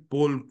type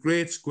bull,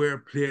 great square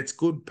plates,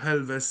 good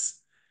pelvis,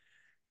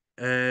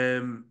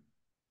 and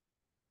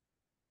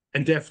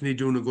definitely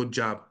doing a good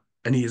job.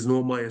 And he has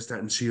no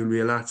myostatin, so you'll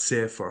be a lot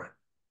safer.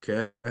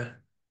 Okay.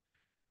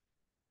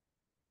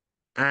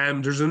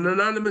 There's an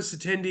anonymous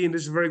attendee, and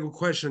this is a very good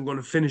question. I'm going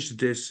to finish with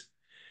this.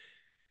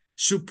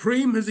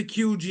 Supreme has a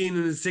Q gene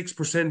and a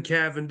 6%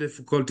 calving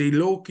difficulty.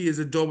 Loki is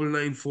a double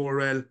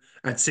 94L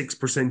at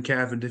 6%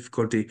 calving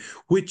difficulty.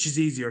 Which is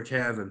easier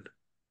calving?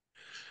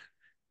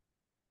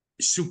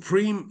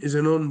 Supreme is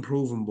an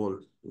unproven bull.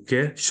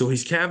 Okay, so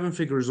his calving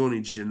figure is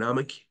only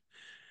genomic,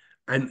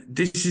 and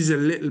this is a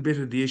little bit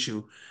of the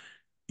issue.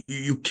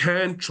 You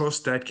can't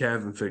trust that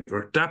calving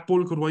figure. That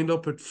bull could wind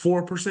up at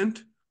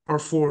 4% or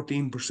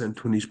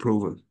 14% when he's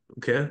proven.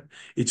 Okay,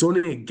 it's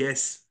only a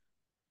guess.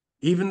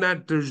 Even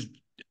that there's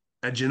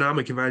a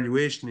genomic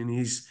evaluation in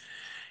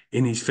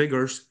his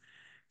figures.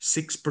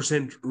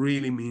 6%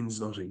 really means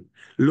nothing.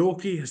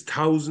 Loki has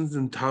thousands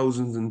and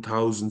thousands and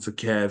thousands of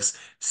calves.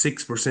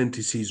 6%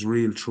 is his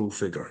real true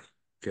figure.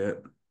 Okay.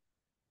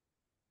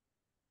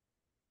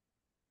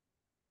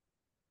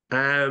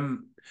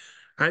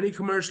 Any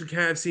commercial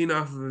calves seen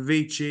off of a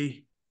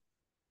Vici?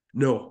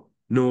 No.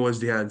 No is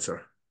the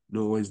answer.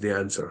 No is the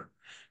answer.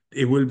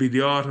 It will be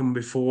the autumn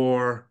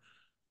before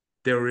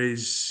there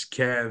is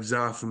calves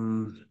off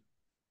him.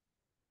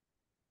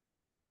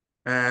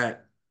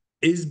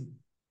 Is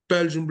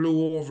Belgian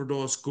Blue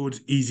Overdose good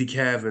easy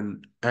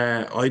calving?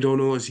 I don't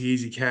know is he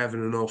easy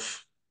calving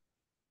enough.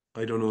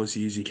 I don't know is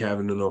he easy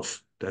calving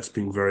enough. That's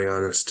being very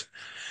honest.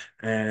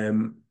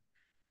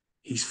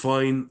 He's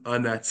fine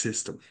on that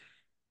system.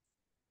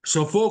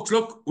 So, folks,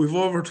 look, we've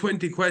over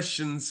 20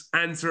 questions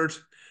answered.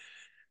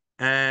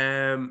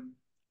 A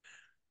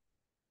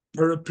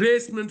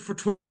replacement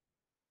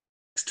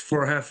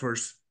for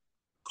heifers.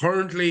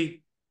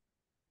 Currently,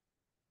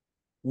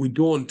 we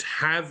don't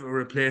have a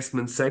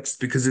replacement sex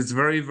because it's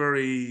very,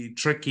 very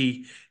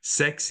tricky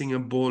sexing a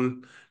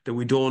bull that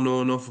we don't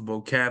know enough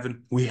about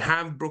calving. We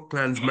have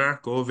Brooklands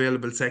Marco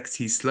available sex.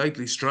 He's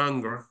slightly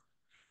stronger,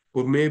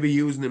 but maybe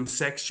using him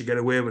sex, you get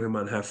away with him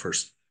on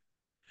heifers.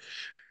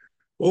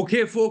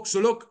 Okay, folks. So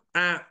look,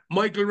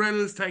 Michael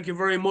Reynolds, thank you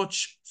very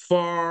much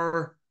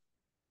for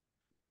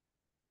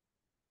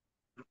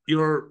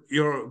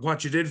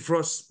what you did for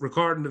us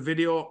recording the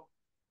video.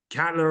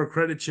 Catler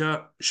credit you,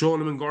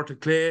 showing him in Gorta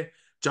Clay.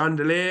 John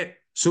Dullea,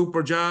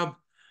 super job.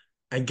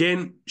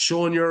 Again,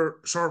 showing your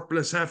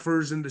surplus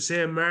heifers in the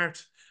same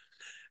mart.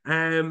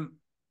 And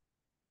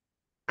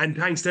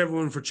thanks to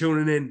everyone for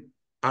tuning in.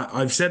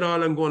 I've said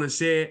all I'm going to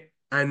say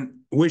and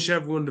wish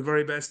everyone the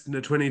very best in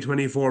the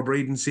 2024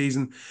 breeding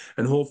season.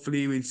 And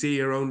hopefully we'll see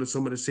you around at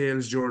some of the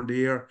sales during the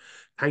year.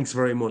 Thanks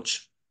very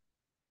much.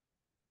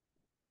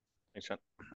 Thanks, John.